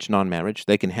ridiculous marriage, non-marriage.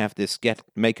 They can have this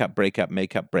makeup,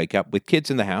 breakup with kids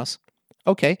in the house.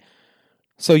 Okay,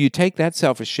 so you take that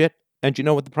selfish shit, and you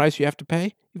know what the price you have to pay?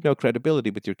 You have no credibility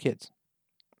with your kids.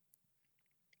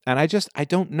 And I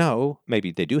don't know,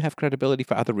 maybe they do have credibility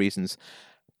for other reasons,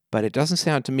 but it doesn't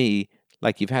sound to me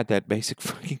like you've had that basic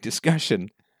fucking discussion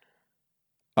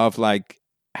of like,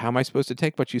 how am I supposed to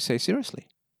take what you say seriously?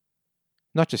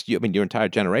 Not just you, I mean, your entire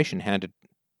generation handed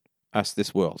us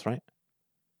this world, right?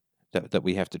 That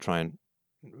we have to try and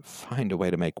find a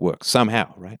way to make work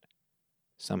somehow, right?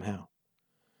 Somehow.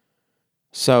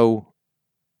 So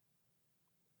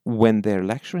when they're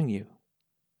lecturing you,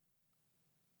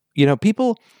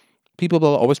 people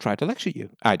will always try to lecture you.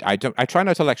 I try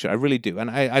not to lecture. I really do,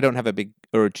 and I don't have a big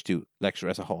urge to lecture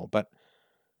as a whole. But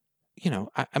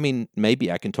I mean,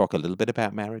 maybe I can talk a little bit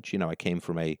about marriage. I came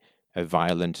from a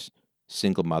violent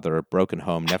single mother, broken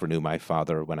home, never knew my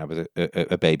father when I was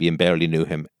a baby and barely knew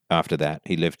him after that.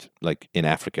 He lived like in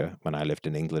Africa when I lived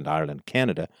in England, Ireland,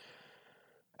 Canada.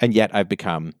 And yet I've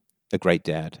become a great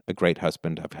dad, a great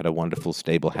husband. I've had a wonderful,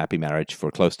 stable, happy marriage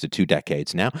for close to 2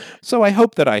 decades now. So I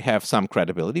hope that I have some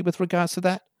credibility with regards to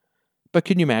that. But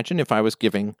can you imagine if I was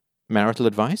giving marital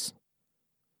advice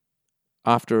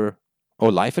after,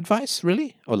 or life advice,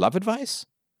 really? Or love advice?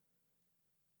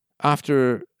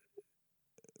 After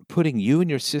putting you and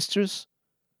your sisters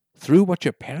through what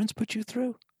your parents put you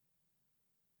through?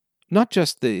 Not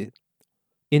just the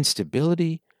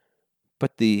instability,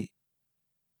 but the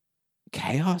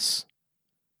chaos,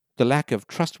 the lack of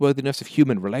trustworthiness of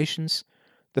human relations,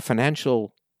 the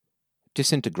financial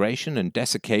disintegration and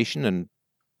desiccation, and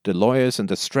the lawyers and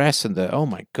the stress and the, oh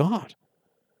my God,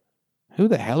 who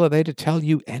the hell are they to tell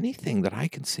you anything that I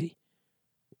can see?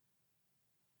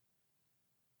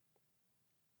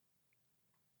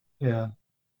 Yeah,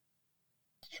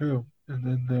 it's true. And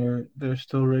then they're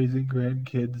still raising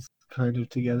grandkids kind of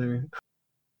together.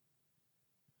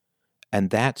 And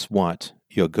that's what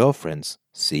your girlfriends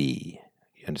see.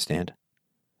 You understand?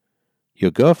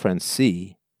 Your girlfriends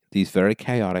see these very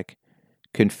chaotic,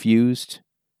 confused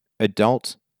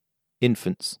adult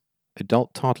infants,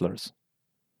 adult toddlers,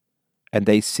 and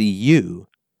they see you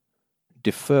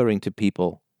deferring to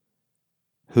people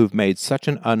who've made such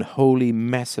an unholy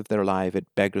mess of their life it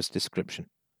beggars description.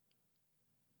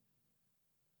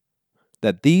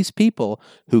 That these people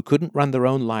who couldn't run their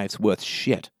own lives worth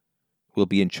shit will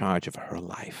be in charge of her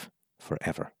life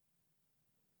forever.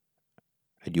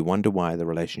 And you wonder why the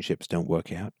relationships don't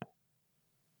work out?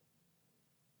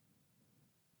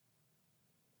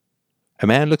 A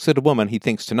man looks at a woman, he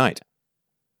thinks tonight.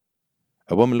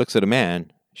 A woman looks at a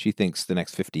man, she thinks the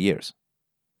next 50 years.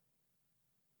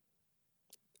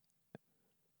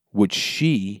 Would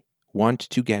she want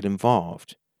to get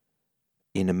involved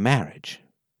in a marriage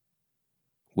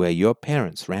where your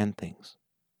parents ran things?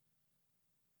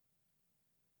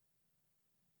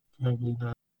 Probably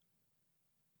not.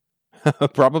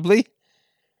 Probably?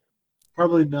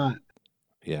 Probably not.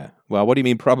 Yeah. Well, what do you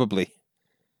mean probably?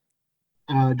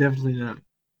 Definitely not.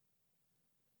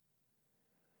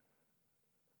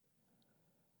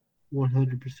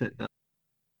 100% not.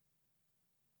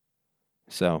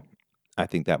 So, I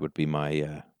think that would be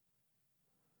my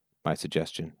my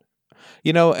suggestion.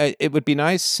 You know, it would be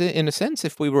nice in a sense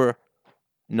if we were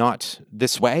not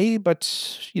this way,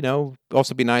 but, you know,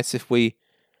 also be nice if we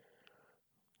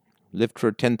lived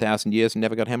for 10,000 years and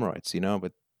never got hemorrhoids, you know,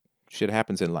 but shit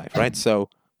happens in life, right? So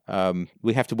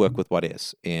we have to work with what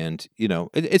is. And, you know,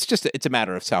 it's a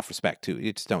matter of self-respect too.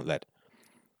 You just don't let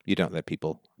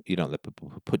people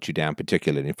put you down,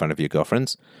 particularly in front of your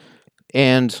girlfriends.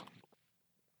 And,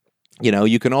 you know,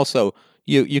 you can also,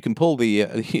 you can pull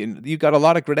the, you got a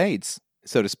lot of grenades,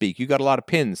 so to speak. You got a lot of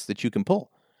pins that you can pull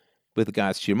with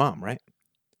regards to your mom, right?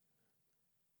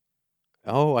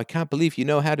 Oh, I can't believe you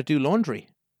know how to do laundry.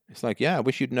 It's like, yeah, I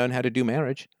wish you'd known how to do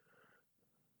marriage.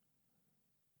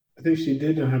 I think she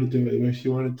did know how to do it when she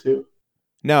wanted to.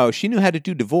 No, she knew how to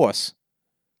do divorce.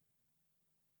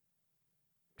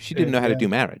 She didn't know how to do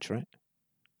marriage, right?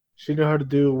 She knew how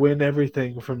to win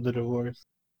everything from the divorce.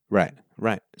 Right,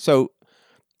 right. So,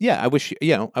 yeah, I wish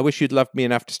you'd loved me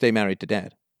enough to stay married to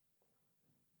Dad.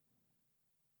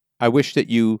 I wish that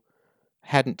you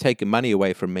hadn't taken money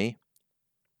away from me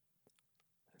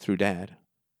through Dad.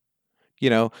 You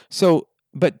know, so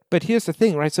but here's the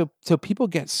thing, right? So people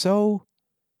get so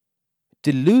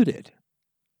deluded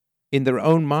in their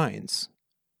own minds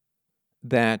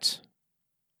that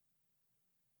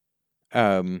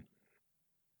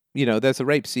you know, there's a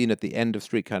rape scene at the end of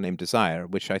Streetcar Named Desire,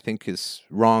 which I think is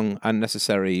wrong,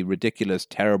 unnecessary, ridiculous,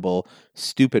 terrible,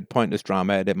 stupid, pointless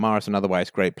drama. It mars an otherwise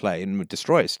great play and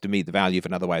destroys, to me, the value of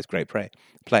an otherwise great play.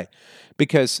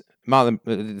 Because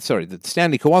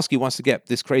Stanley Kowalski wants to get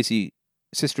this crazy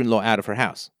sister-in-law out of her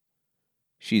house.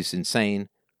 She's insane.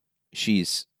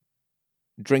 She's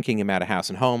drinking him out of house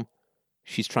and home.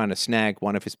 She's trying to snag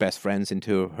one of his best friends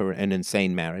into an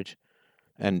insane marriage.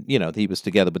 And, you know, he was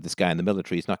together with this guy in the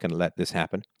military. He's not going to let this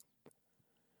happen.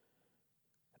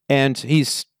 And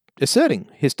he's asserting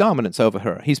his dominance over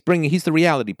her. He's the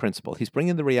reality principle. He's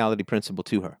bringing the reality principle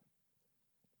to her.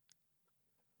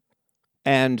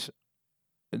 And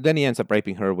then he ends up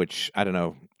raping her, which, I don't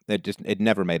know, it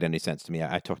never made any sense to me.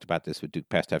 I talked about this with Duke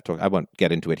Pest. I won't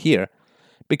get into it here.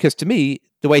 Because to me,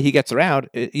 the way he gets her out,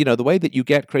 you know, the way that you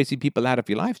get crazy people out of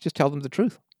your life, just tell them the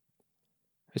truth.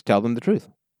 Just tell them the truth.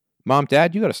 Mom,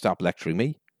 Dad, you got to stop lecturing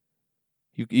me.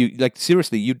 You like,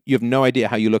 seriously, you have no idea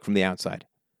how you look from the outside.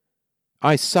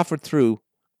 I suffered through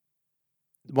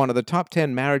one of the top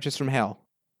 10 marriages from hell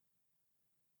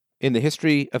in the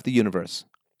history of the universe.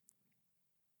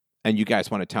 And you guys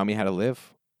want to tell me how to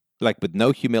live? Like with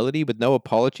no humility, with no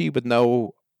apology, with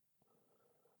no,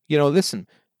 listen,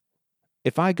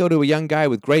 if I go to a young guy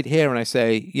with great hair and I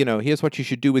say, here's what you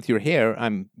should do with your hair,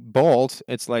 I'm bald,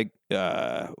 it's like,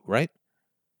 right?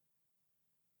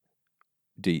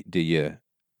 Do you,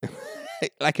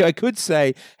 like I could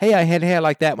say, hey, I had hair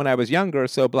like that when I was younger,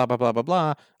 so blah, blah, blah, blah,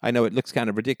 blah. I know it looks kind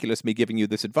of ridiculous me giving you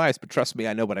this advice, but trust me,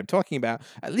 I know what I'm talking about.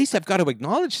 At least I've got to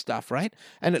acknowledge stuff, right?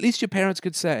 And at least your parents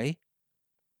could say,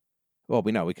 well,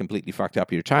 we know we completely fucked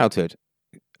up your childhood,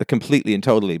 completely and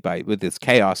totally with this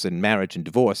chaos and marriage and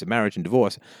divorce.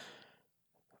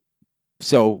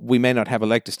 So we may not have a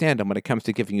leg to stand on when it comes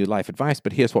to giving you life advice,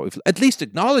 but here's what we've, at least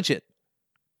acknowledge it.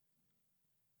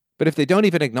 But if they don't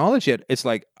even acknowledge it, it's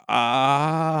like,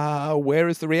 where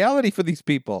is the reality for these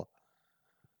people?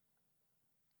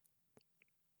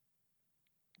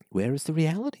 Where is the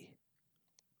reality?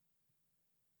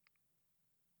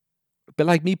 But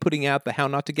like me putting out the How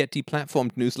Not to Get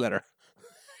Deplatformed newsletter.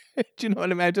 Do you know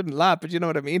what I mean? I didn't laugh, but you know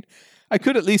what I mean? I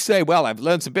could at least say, well, I've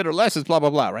learned some bitter lessons, blah, blah,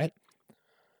 blah, right?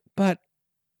 But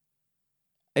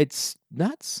it's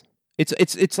nuts.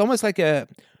 It's almost like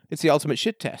it's the ultimate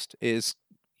shit test. Is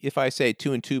if I say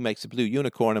 2 and 2 makes a blue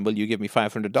unicorn, and will you give me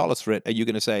 $500 for it? Are you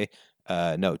going to say,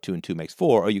 no, 2 and 2 makes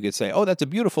 4? Or you could say, oh, that's a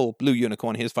beautiful blue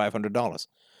unicorn. Here's $500.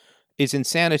 Is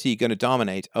insanity going to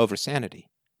dominate over sanity?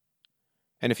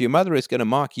 And if your mother is going to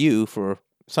mock you for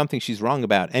something she's wrong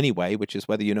about anyway, which is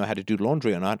whether you know how to do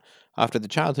laundry or not, after the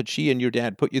childhood she and your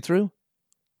dad put you through,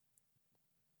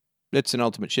 it's an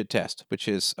ultimate shit test, which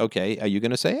is, okay, are you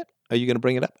going to say it? Are you going to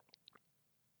bring it up?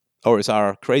 Or is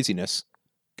our craziness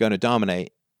going to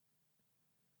dominate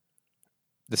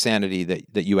the sanity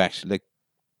that you actually,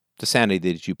 the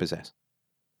sanity that you possess?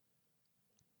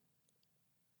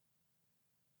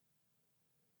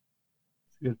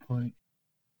 Good point.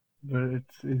 But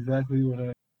it's exactly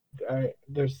what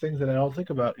there's things that I don't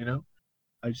think about,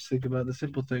 I just think about the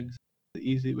simple things, the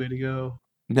easy way to go.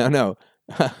 No.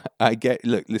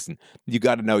 Listen, you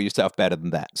got to know yourself better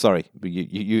than that. Sorry,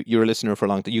 you're a listener for a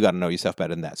long time. You got to know yourself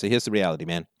better than that. So here's the reality,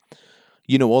 man.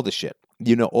 You know all the shit.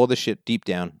 You know all the shit deep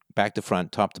down, back to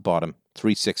front, top to bottom,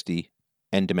 360,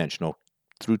 n-dimensional,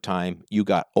 through time. You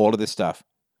got all of this stuff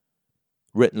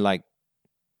written like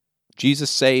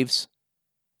Jesus saves,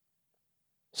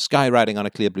 skywriting on a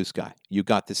clear blue sky. You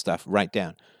got this stuff right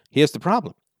down. Here's the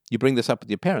problem. You bring this up with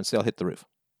your parents, they'll hit the roof.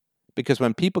 Because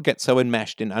when people get so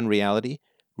enmeshed in unreality,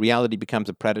 reality becomes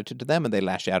a predator to them and they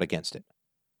lash out against it.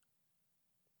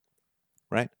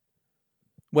 Right?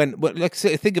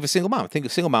 Think of a single mom. Think a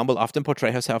single mom will often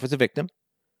portray herself as a victim.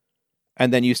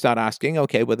 And then you start asking,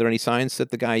 okay, were there any signs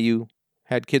that the guy you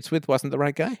had kids with wasn't the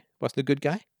right guy? Wasn't a good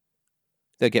guy?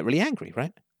 They'll get really angry,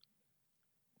 right?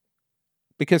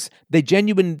 Because they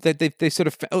sort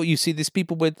of, you see these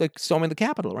people with like storming the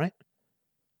Capitol, right?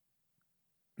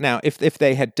 Now, if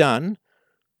they had done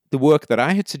the work that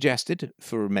I had suggested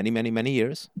for many, many, many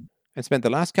years and spent the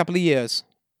last couple of years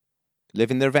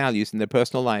living their values in their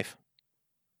personal life,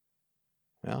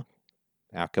 well,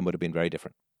 the outcome would have been very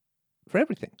different for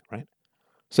everything, right?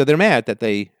 So they're mad that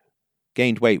they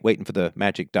gained weight waiting for the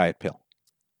magic diet pill.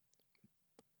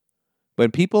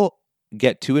 When people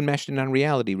get too enmeshed in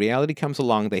unreality, reality comes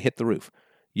along, they hit the roof.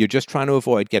 You're just trying to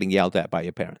avoid getting yelled at by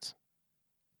your parents.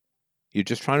 You're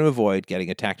just trying to avoid getting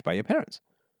attacked by your parents.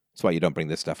 That's why you don't bring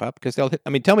this stuff up, because they'll hit. I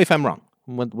mean, tell me if I'm wrong.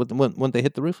 When they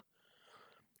hit the roof?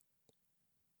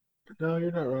 No,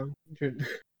 you're not wrong.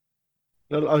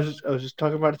 No, I was just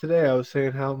talking about it today. I was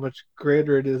saying how much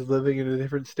greater it is living in a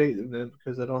different state than them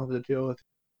because I don't have to deal with it.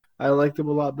 I like them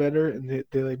a lot better, and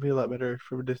they like me a lot better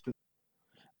from a distance.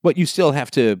 But you still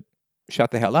have to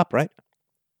shut the hell up, right?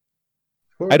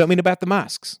 I don't mean about the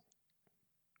masks.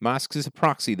 Masks is a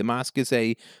proxy. The mask is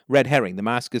a red herring. The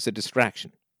mask is a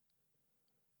distraction.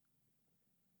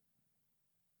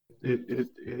 Have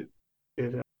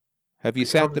you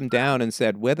sat them down and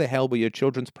said, where the hell were your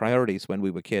children's priorities when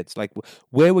we were kids? Like,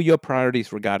 where were your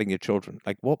priorities regarding your children?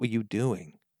 Like, what were you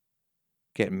doing?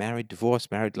 Getting married,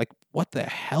 divorced, married? Like, what the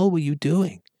hell were you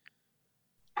doing?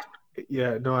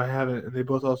 Yeah, no, I haven't. And they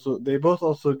both also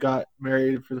got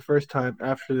married for the first time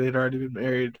after they'd already been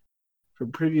married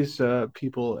from previous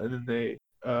people, and then they,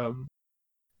 got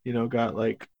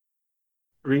like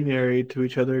remarried to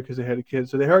each other because they had a kid.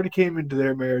 So they already came into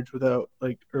their marriage with a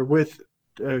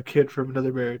kid from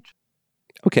another marriage.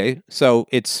 Okay, so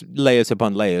it's layers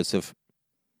upon layers of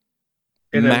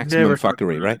maximum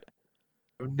fuckery, right?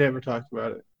 I've never talked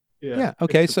about it. Yeah.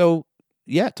 Okay. So,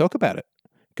 talk about it.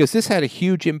 Because this had a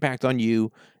huge impact on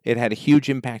you. It had a huge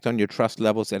impact on your trust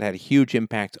levels. It had a huge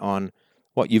impact on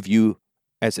what you view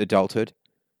as adulthood.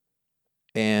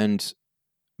 And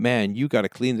man, you got to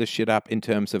clean this shit up in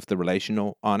terms of the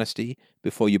relational honesty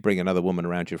before you bring another woman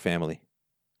around your family,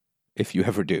 if you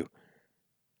ever do.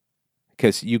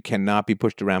 Because you cannot be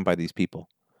pushed around by these people,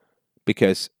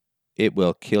 because it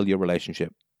will kill your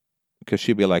relationship. Because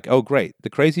she'll be like, oh, great. The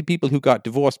crazy people who got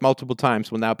divorced multiple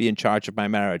times will now be in charge of my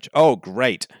marriage. Oh,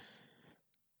 great.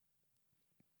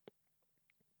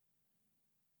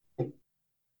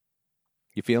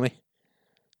 You feel me?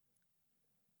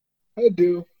 I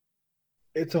do.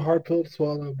 It's a hard pill to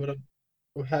swallow, but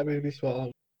I'm happy to be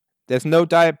swallowed. There's no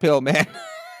diet pill, man.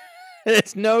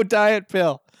 There's no diet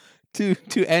pill to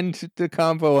end the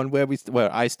convo on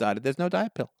where I started. There's no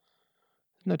diet pill.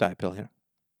 No diet pill here.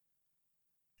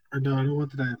 Or no, I don't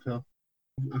want the diet pill.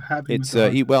 I'm happy It's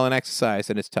with the eat well and exercise,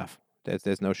 and it's tough.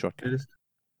 There's no shortcut. It is.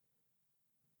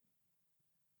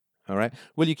 All right.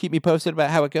 Will you keep me posted about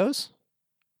how it goes?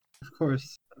 Of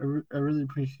course. I really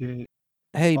appreciate it.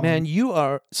 Hey, man, you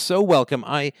are so welcome.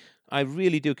 I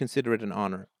really do consider it an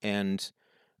honor. And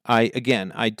I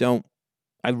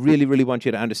really, really want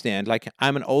you to understand, like,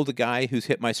 I'm an older guy who's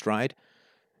hit my stride.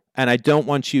 And I don't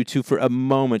want you to, for a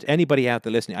moment, anybody out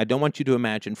there listening, I don't want you to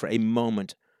imagine for a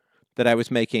moment that I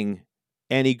was making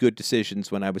any good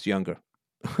decisions when I was younger.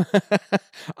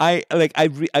 I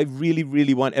really,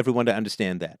 really want everyone to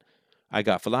understand that. I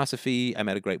got philosophy. I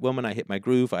met a great woman. I hit my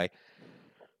groove. I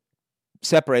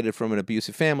separated from an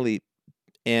abusive family.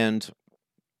 And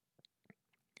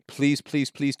please, please,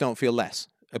 please don't feel less.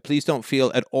 Please don't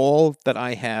feel at all that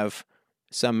I have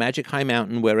some magic high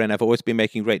mountain wherein I've always been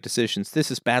making great decisions.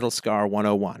 This is Battle Scar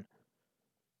 101.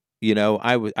 You know,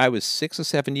 I was 6 or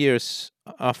 7 years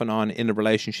off and on in a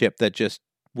relationship that just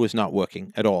was not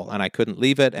working at all, and I couldn't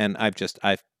leave it. And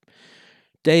I've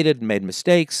dated and made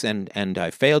mistakes, and I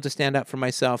failed to stand up for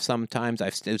myself sometimes.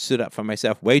 I've stood up for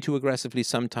myself way too aggressively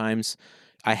sometimes.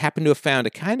 I happen to have found a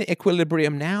kind of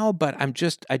equilibrium now, but I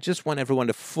just want everyone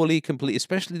to fully, complete,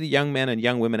 especially the young men and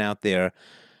young women out there.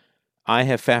 I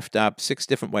have faffed up 6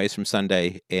 different ways from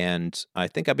Sunday, and I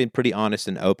think I've been pretty honest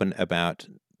and open about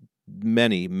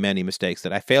many, many mistakes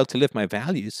that I failed to live my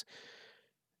values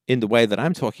in the way that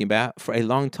I'm talking about for a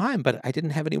long time, but I didn't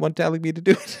have anyone telling me to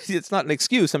do it. It's not an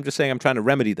excuse. I'm just saying I'm trying to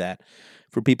remedy that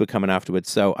for people coming afterwards.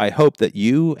 So I hope that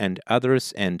you and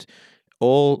others and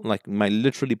all, like, my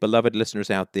literally beloved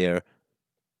listeners out there,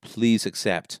 please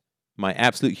accept my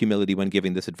absolute humility when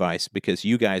giving this advice, because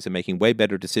you guys are making way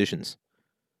better decisions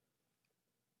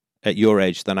at your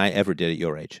age than I ever did at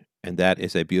your age. And that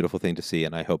is a beautiful thing to see,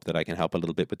 and I hope that I can help a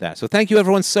little bit with that. So thank you,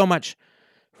 everyone, so much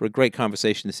for a great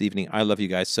conversation this evening. I love you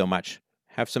guys so much.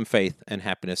 Have some faith and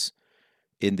happiness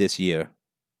in this year.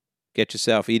 Get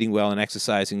yourself eating well and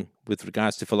exercising with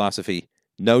regards to philosophy.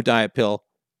 No diet pill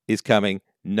is coming.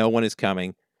 No one is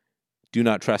coming. Do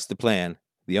not trust the plan.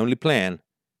 The only plan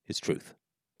is truth.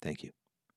 Thank you.